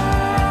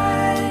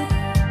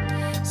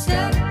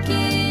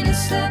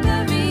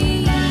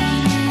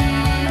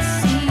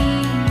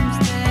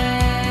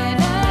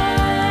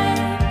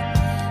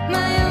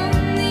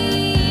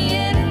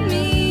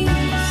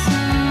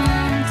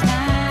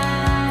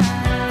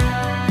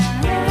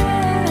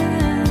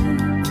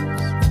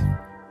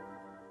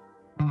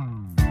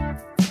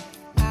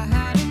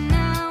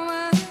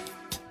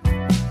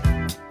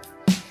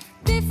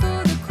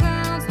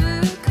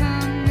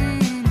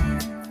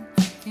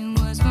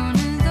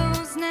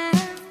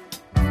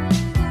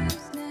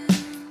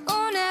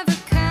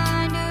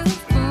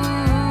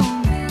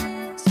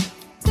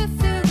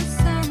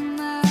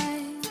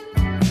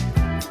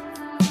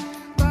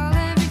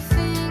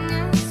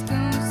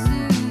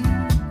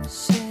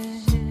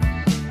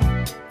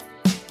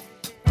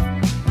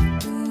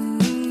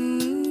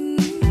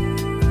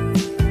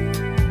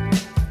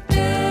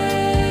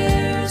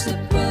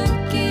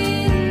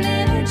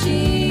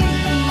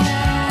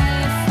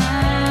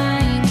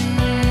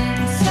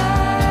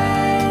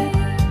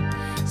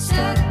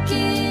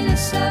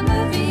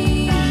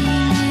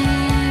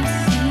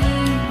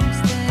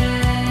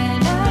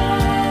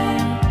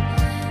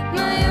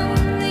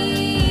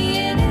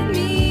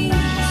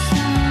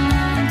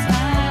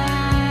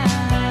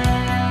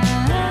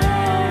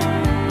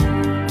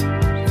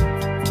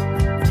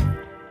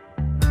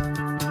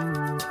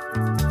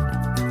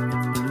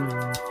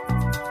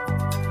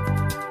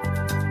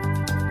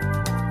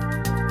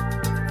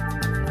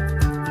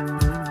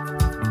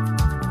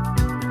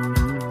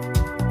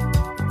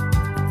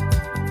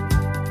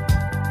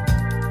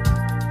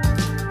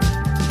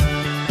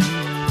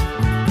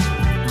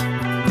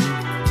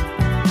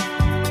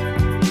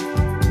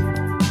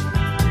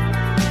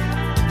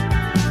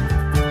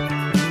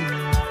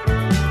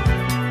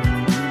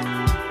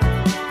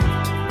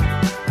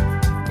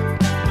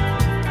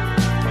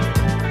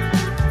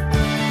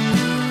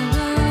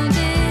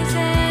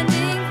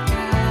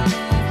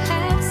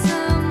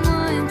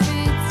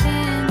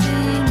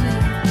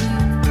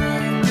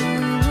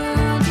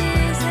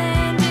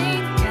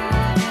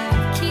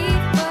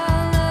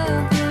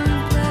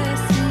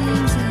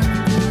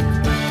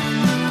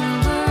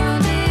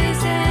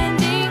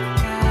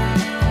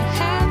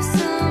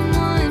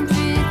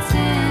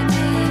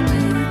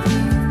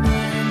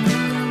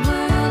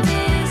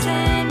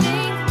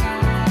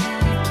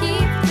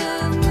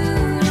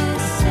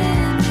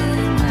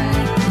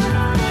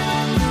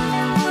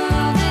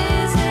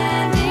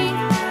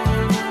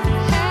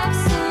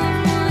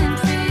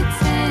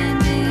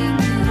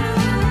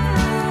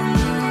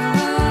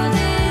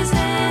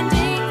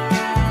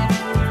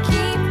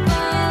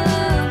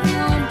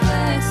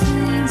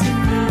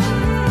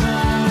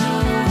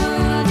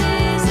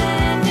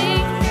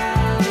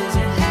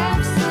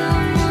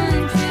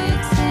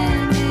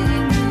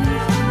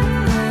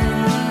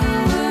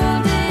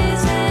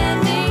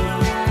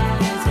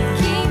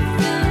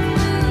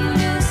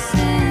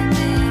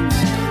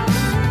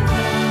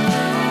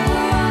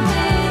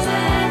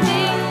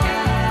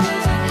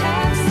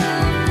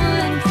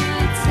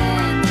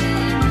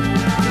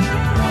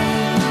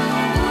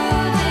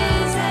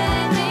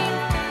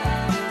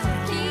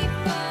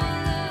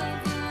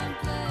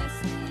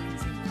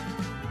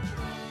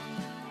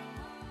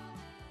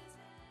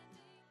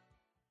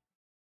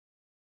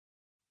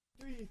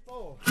 3,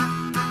 4.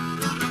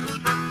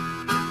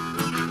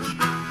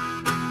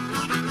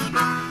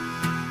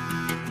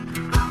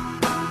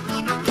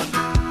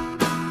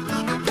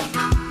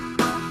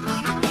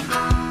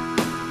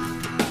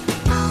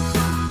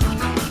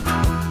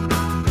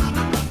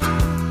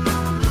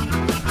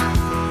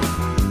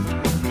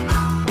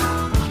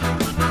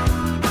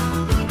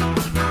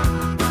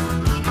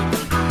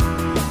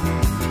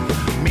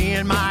 Me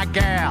and my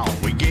gal,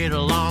 we get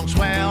along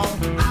swell.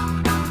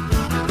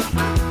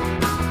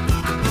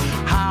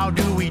 How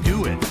do we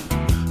do it?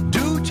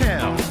 Do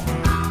tell.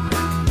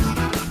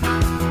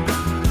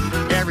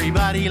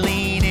 Everybody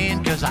lean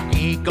in, 'cause I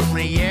ain't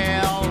gonna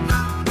yell.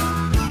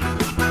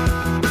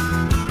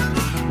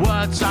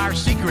 What's our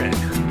secret?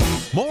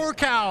 More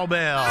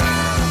cowbell.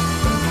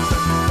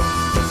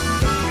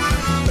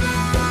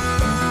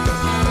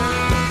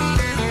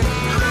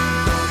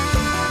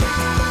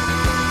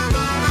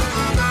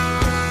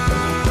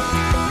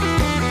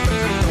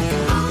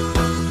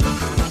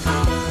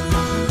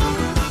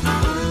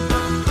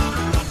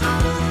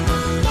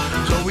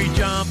 So we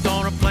jumped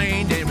on a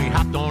plane, then we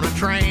hopped on a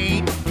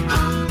train.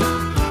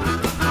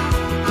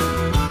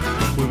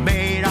 We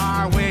made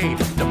our way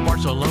to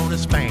Barcelona,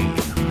 Spain.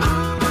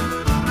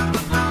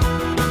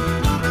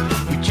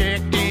 We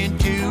checked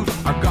into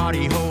our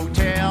gaudy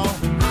hotel.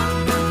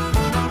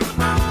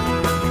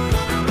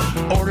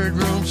 Ordered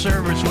room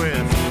service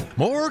with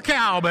more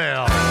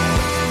cowbell.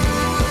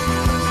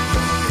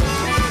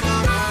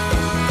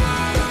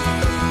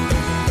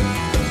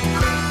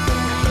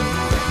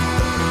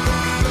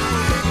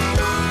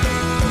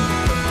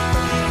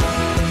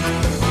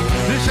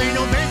 This ain't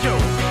no banjo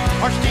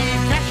or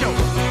Steve Cascio.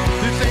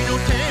 This ain't no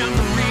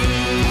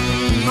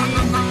tambourine.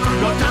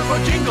 No time for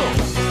jingle,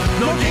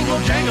 no jingle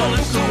jangle.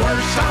 It's the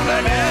worst sound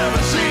I've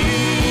ever seen.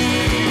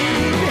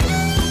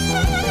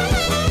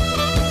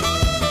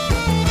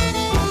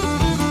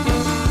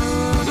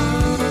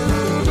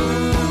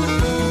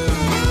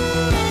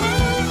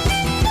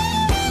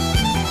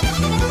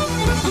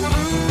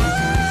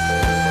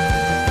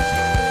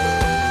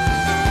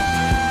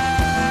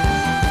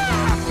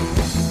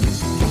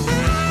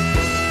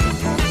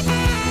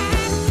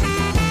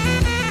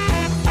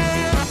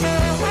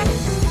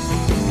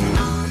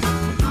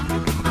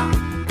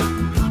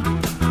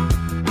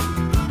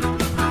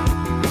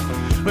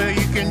 Well,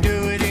 you can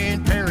do it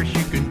in Paris,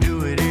 you can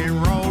do it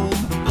in Rome.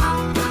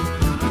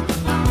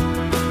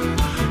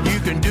 You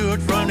can do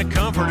it from the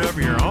comfort of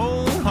your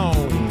own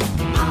home.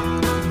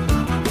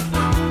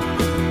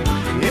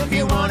 If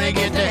you want to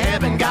get to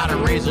heaven, gotta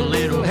raise a little